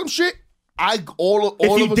says some shit.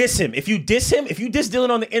 If you diss Dylan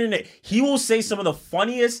on the internet, he will say some of the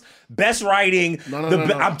funniest, best writing. No.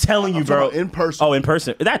 I'm telling you, I'm bro. talking about in person. Oh, in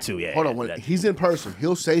person. That too, yeah. Hold on, when he's in person,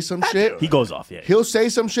 he'll say some shit. He goes off, yeah. He'll say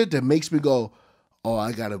some shit that makes me go, "Oh,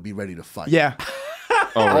 I gotta be ready to fight." Yeah.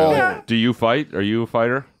 Oh, really? Oh. Do you fight? Are you a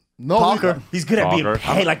fighter? No, Talker. He's good at being Talker.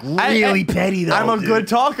 petty, like really petty though. I'm a dude. good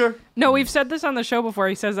talker. No, we've said this on the show before.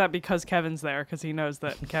 He says that because Kevin's there, because he knows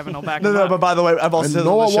that Kevin will back him No, up. but by the way, I've also And said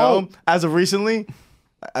no, on the I show, won't. as of recently,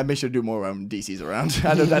 I make sure to do more when DC's around.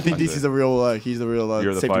 I think DC's a real, he's the real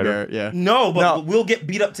You're the safety fighter? bearer. Yeah. No, but No. we'll get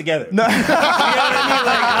beat up together. No. You know what I mean?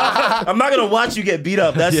 Like, I'm not gonna watch you get beat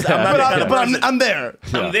up. That's I'm not that kind of person. I'm there.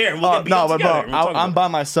 I'm there. We'll get beat No, up but together. bro, What are you talking I'm by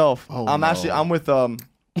myself. Oh, I'm actually, I'm with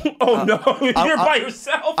Oh no, you're by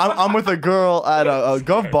yourself. I'm with a girl at a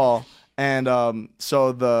golf ball, and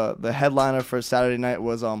so the headliner for Saturday night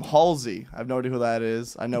was Halsey. I have no idea who that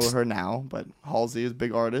is. I know her now, but Halsey is a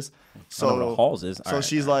big artist. So I don't know what Halls is. So All right.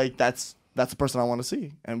 she's like, that's the person I want to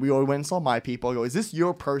see, and we all went and saw My People. I go, is this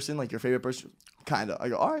your person, like your favorite person? Kinda. I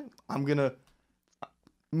go, all right, I'm gonna.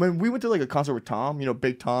 When we went to like a concert with Tom,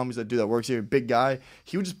 Big Tom, he's a dude that works here, big guy.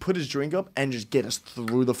 He would just put his drink up and just get us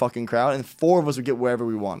through the fucking crowd, and 4 of us would get wherever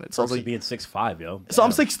we wanted. So I was like, being 6'5", yo. so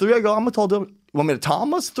I'm 6'3". I go, I'm a tall dude. You want me to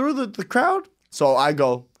Tom us through the crowd? So I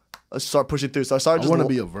go, let's start pushing through. So I started I just. want to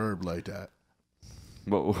be a verb like that.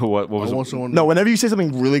 What was I it? want someone. No, whenever you say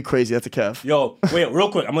something really crazy, that's a Kev. Yo, wait, real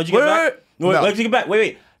quick. I'm gonna let you get Wait, back. wait. No, No. let you get back.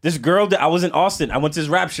 Wait. This girl that I was in Austin. I went to this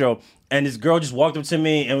rap show, and this girl just walked up to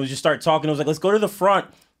me and was just start talking. I was like, "Let's go to the front."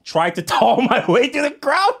 Tried to tall my way through the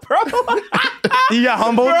crowd, bro. You got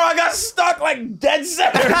humbled? Bro, I got stuck like dead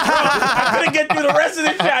center, bro. I couldn't get through the rest of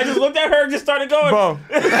the shit. I just looked at her and just started going. Bro.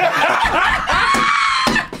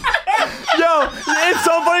 Yo, it's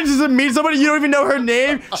so funny just to meet somebody, you don't even know her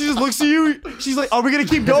name. She just looks at you. She's like, are we going to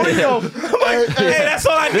keep going? Yo, Hey, that's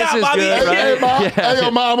all I got, is Bobby. good, right? Hey, mom, hey, yo,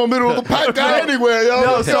 mom, I'm a middle of the pack guy anywhere, yo.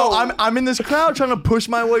 no, so I'm in this crowd trying to push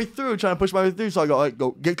my way through. So I go, like,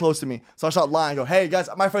 go get close to me. So I start lying. I go, hey guys,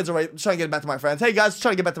 my friends are right. I'm trying to get back to my friends. Hey guys,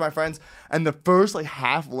 trying to get back to my friends. And the first like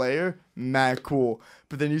half layer, mad cool.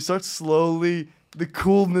 But then you start slowly, the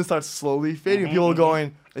coolness starts slowly fading. People are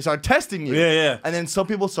going, they start testing you. Yeah. And then some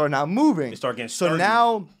people start not moving. They start getting so started.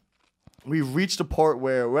 now we've reached a part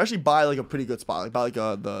where we're actually by like a pretty good spot, like by like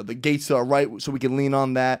the gates to our right, so we can lean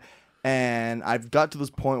on that. And I've got to this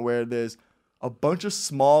point where there's a bunch of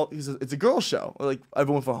small. It's a girl show, like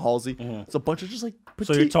everyone from Halsey. It's a bunch of just like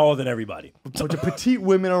petite, So you're taller than everybody. bunch of petite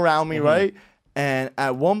women around me, right? And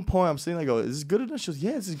at one point, I'm sitting there, I go, "Is this good enough?" She goes,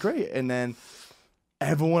 "Yeah, this is great." And then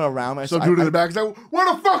everyone around me, Some dude in the back is like,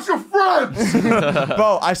 where the fuck's your friends?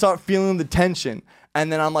 bro, I start feeling the tension,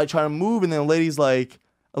 and then I'm like trying to move, and then a lady's like,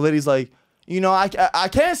 you know, I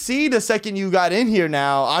can't see the second you got in here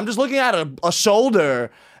now. I'm just looking at a shoulder,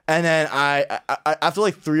 and then I after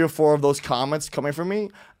like 3 or 4 of those comments coming from me,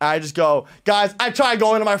 I just go, guys, I tried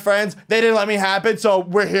going to my friends, they didn't let me happen, so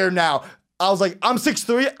we're here now. I was like, I'm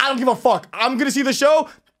 6'3", I don't give a fuck. I'm gonna see the show.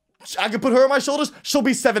 I can put her on my shoulders. She'll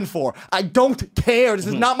be 7'4". I don't care. This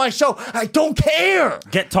is not my show. I don't care.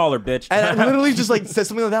 Get taller, bitch. And I literally just like said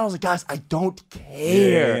something like that. I was like, guys, I don't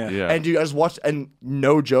care. Yeah. And dude, I just watched, and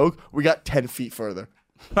no joke, we got 10 feet further.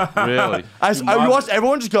 Really? I watched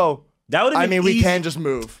everyone just go. That would've I been mean, we easy. can just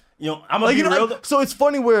move. You know, I'm gonna Like, be you know, real. like, so it's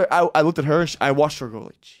funny where I looked at her, I watched her go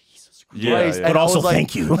like, Jesus Christ. Yeah, yeah. And But I also, was like,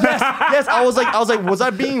 thank you. yes, I was like, was I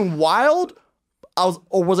being wild?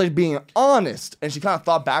 Or was I being honest? And she kind of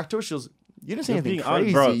thought back to her. She goes, you didn't say anything being honest,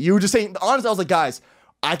 crazy. bro. You were just saying honest. I was like, guys,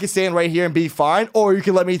 I can stand right here and be fine, or you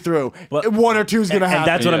can let me through. But- One or two is gonna happen. And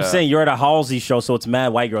that's what I'm Yeah. saying. You're at a Halsey show, so it's mad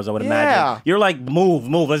white girls, I would Yeah. imagine. You're like, move,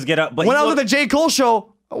 let's get up. But When you I was look- at the J. Cole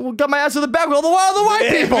show, I got my ass to the back with all the white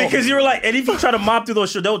people. because you were like, and if you try to mob through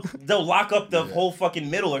those shows, they'll lock up the whole fucking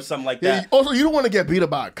middle or something like Yeah, that. also, you don't want to get beat up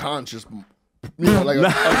by a conscious, like a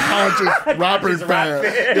conscious rapper fan.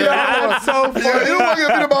 Yeah, that's so funny. Yeah, you don't want to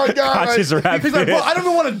get beat up by a guy. Conscious like, rap He's like, bro, I don't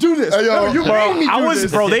even want to do this. Hey, yo, No, you bro, made me do I was,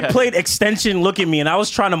 this. bro. They played Extension "Look at Me," and I was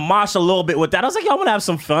trying to mosh a little bit with that. I was like, "Yo, I'm gonna have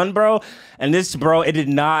some fun, bro." And this, bro, it did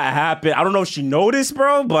not happen. I don't know if she noticed,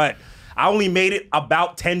 bro, but I only made it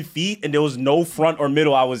about 10 feet, and there was no front or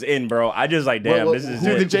middle I was in, bro. I just like, damn, this is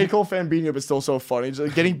Dude, the it. J. Cole fan beating up is still so funny. Just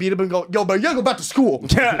like, getting beat up and go, yo, bro, you gotta go back to school.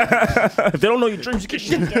 If they don't know your dreams, you get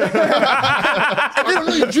shit. If they don't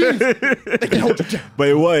know your dreams, they can hold you down. But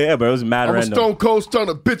it was, yeah, but it was mad I'm a random. Stone Cold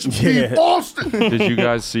Stunner, bitch, and Steve Austin. Did you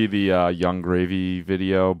guys see the Young Gravy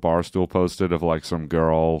video Barstool posted of like some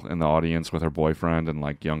girl in the audience with her boyfriend, and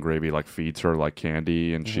like Young Gravy like feeds her like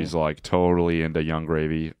candy, and she's like totally into Young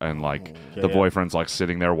Gravy, and like the boyfriend's like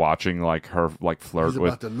sitting there watching like her like flirt He's with.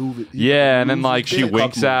 about to lose it. Yeah, and then like she dick.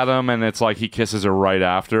 winks at him, and it's like he kisses her right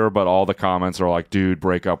after, but all the comments are like, "Dude,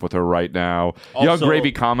 break up with her right now." Young Also-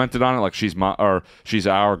 Gravy commented on it like she's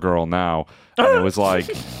our girl now. And it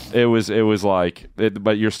was like,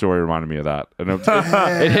 but your story reminded me of that. And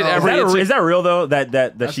it hit every. Is that real though?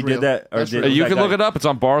 That she real. did that? Or That's did, real. You that can guy- look it up. It's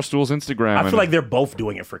on Barstool's Instagram. I feel like they're both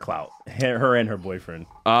doing it for clout. Her and her boyfriend.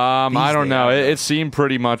 I don't know. days. It seemed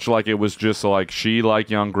pretty much like it was just like she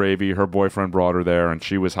liked Young Gravy. Her boyfriend brought her there, and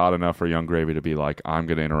she was hot enough for Young Gravy to be like, "I'm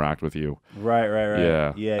going to interact with you." Right.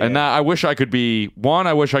 Yeah. And that I wish I could be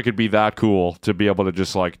that cool to be able to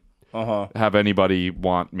just like have anybody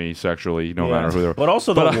want me sexually, no matter who they're. But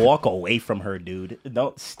also, don't walk away from her, dude.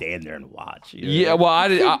 Don't stand there and watch. You know? Yeah, well,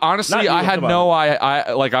 I honestly, Not you, I had come no,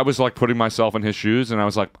 I was like putting myself in his shoes, and I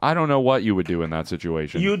was like, I don't know what you would do in that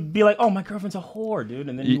situation. You'd be like, "Oh, my girlfriend's a whore, dude,"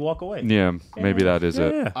 and then you walk away. Yeah, maybe that is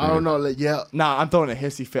it. Yeah. I don't know. Like, yeah. Nah, I'm throwing a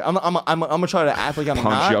hissy fit. I'm gonna try to act like I'm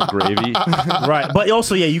Punch not. up Gravy. Right. But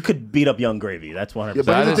also, yeah, you could beat up Young Gravy. That's 100%. Yeah, but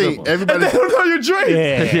That here's the is thing. a- And Everybody. they don't know your dreams.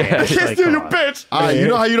 Yeah. They can't Like, steal come your on. bitch. You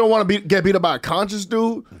know how you don't want to get beat up by a conscious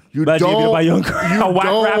dude? You Imagine don't, getting beat up by young- you a whack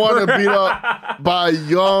don't rapper. want to beat up by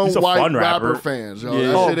young He's a white fun rapper rapper. fans. Yo.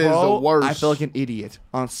 Yeah. That shit is the worst. I feel like an idiot.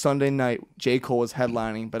 On Sunday night, J. Cole was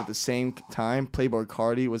headlining, but at the same time, Playboi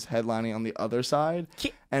Carti was headlining on the other side.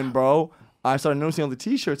 And bro, I started noticing all the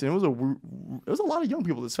T-shirts, and it was a lot of young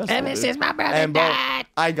people at this festival. And this is my brother. And bro,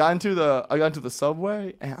 I got into the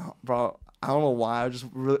subway, and bro, I don't know why. I was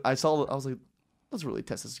like, let's really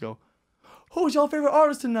test this. Go. Who's your favorite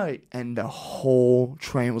artist tonight? And the whole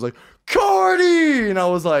train was like, Cardi! And I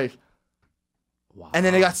was like, wow. And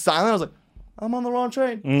then it got silent. I was like, I'm on the wrong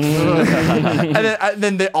train. and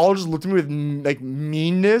then they all just looked at me with like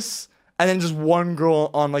meanness. And then just one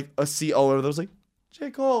girl on like a seat all over there was like, J.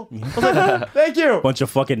 Cole. I was like, thank you. Bunch of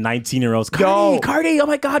fucking 19-year-olds. Yo. Cardi! Oh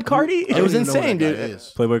my God, Cardi! It was I don't even know insane, who that dude. guy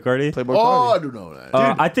is. Playboy Cardi. Playboi Oh, I Carti. do know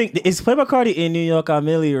that. I think is Playboy Cardi in New York. I'm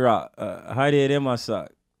Millie Rock. Hide it in my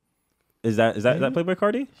sock. Is that Playboy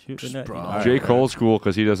Cardi? J. Cole's cool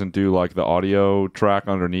because he doesn't do like the audio track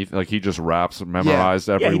underneath. Like he just raps memorized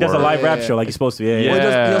every Yeah, he does a word. live rap Yeah. show like he's supposed to. Yeah. Well,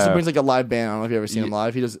 Yeah. he also brings like a live band. I don't know if you've ever seen him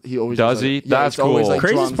live. He always Does like, he? Yeah, That's it's always, cool. like,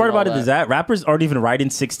 Craziest drums part and all about it is that rappers aren't even writing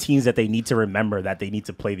 16s that they need to remember that they need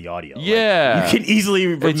to play the audio. Like, Yeah. you can easily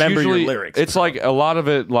remember your lyrics. It's bro. like a lot of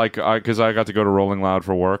it, like because I got to go to Rolling Loud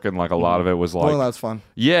for work, and like a lot of it was like, Well, that's fun.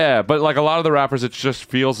 yeah, but like a lot of the rappers, it just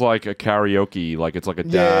feels like a karaoke, like it's like a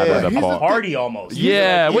dad Yeah, at a he's bar. party almost.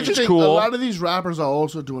 Yeah, Here's which the is thing, cool. A lot of these rappers are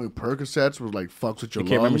also doing Percocets with like fucks with your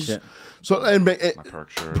can't remember lungs. shit. So and perk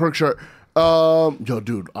shirt. Perk shirt. Yo,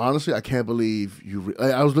 dude, honestly, I can't believe you.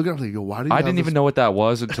 I was looking. I was like, yo, why do you? I didn't even know what that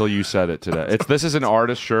was until you said it today. This is an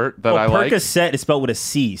artist shirt that I like. Percocet is spelled with a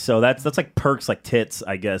C, so that's like perks like tits,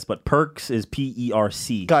 I guess. But perks is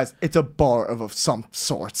PERC. Guys, it's a bar of some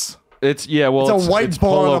sorts. It's well, It's a white bar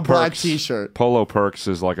Polo on a black Perks. t-shirt. Polo Perks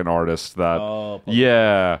is like an artist that. Oh, Polo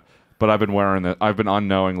yeah, but I've been wearing it. I've been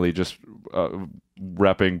unknowingly just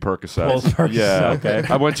repping Percocets. Polo Perks, Yeah, okay.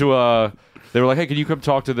 I went to They were like, "Hey, can you come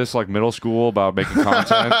talk to this like middle school about making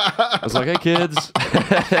content?" I was like, "Hey, kids."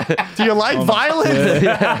 Do you like violence?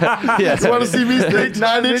 Yeah. You want to see me stick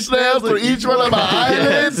 9-inch nails through each one of my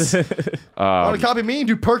eyelids? Want to copy me and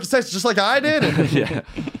do Percocets just like I did? And Yeah.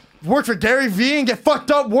 work for Gary Vee and get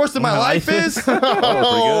fucked up worse than my life is?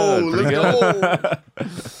 Oh, Pretty let's go.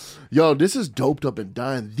 Yo, this is doped up and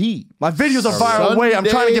dying. My videos are viral way. I'm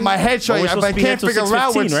trying to get my head straight. We're But supposed I to be can't here till figure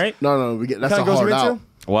out 6:15, which right? No, that's kind a of girls you hard out. into.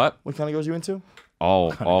 What? What kind of girls you into?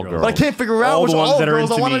 All girls. But I can't figure out All which the ones all that are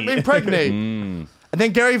girls I into want me. to impregnate. And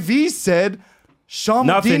then Gary Vee said, Sean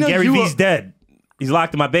Nothing. Medina, Gary you V's are- dead. He's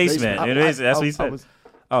locked in my basement. I- That's what he I said. was-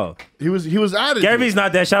 Oh, He was at it. Gary V's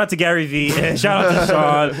not dead. Shout out to Gary V. Shout out to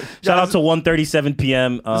Sean. Shout out to 1:37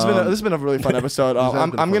 p.m. This has been a really fun episode.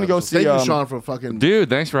 I'm gonna go see. Thank you, Sean, for fucking Dude,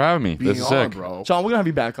 thanks for having me. being This is on, sick. bro. Sean, we're gonna have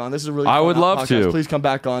you back on. This is a really. I fun would love podcast. to. Please come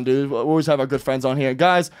back on, dude. We always have our good friends on here,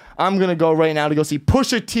 guys. I'm gonna go right now to go see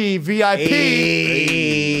Pusha T VIP.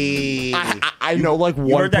 I know like You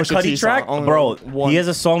one heard that Pusha Cudi T track? song. Only Bro, one. he has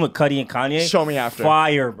a song with Cudi and Kanye. Show me after.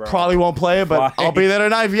 Fire, bro. Probably won't play it, but I'll be there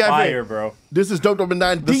tonight. VIP. Fire, bro. This is Doped Up and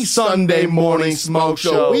Dying, The Sunday Morning Smoke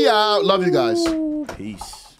Show. We out. Love you guys. Peace.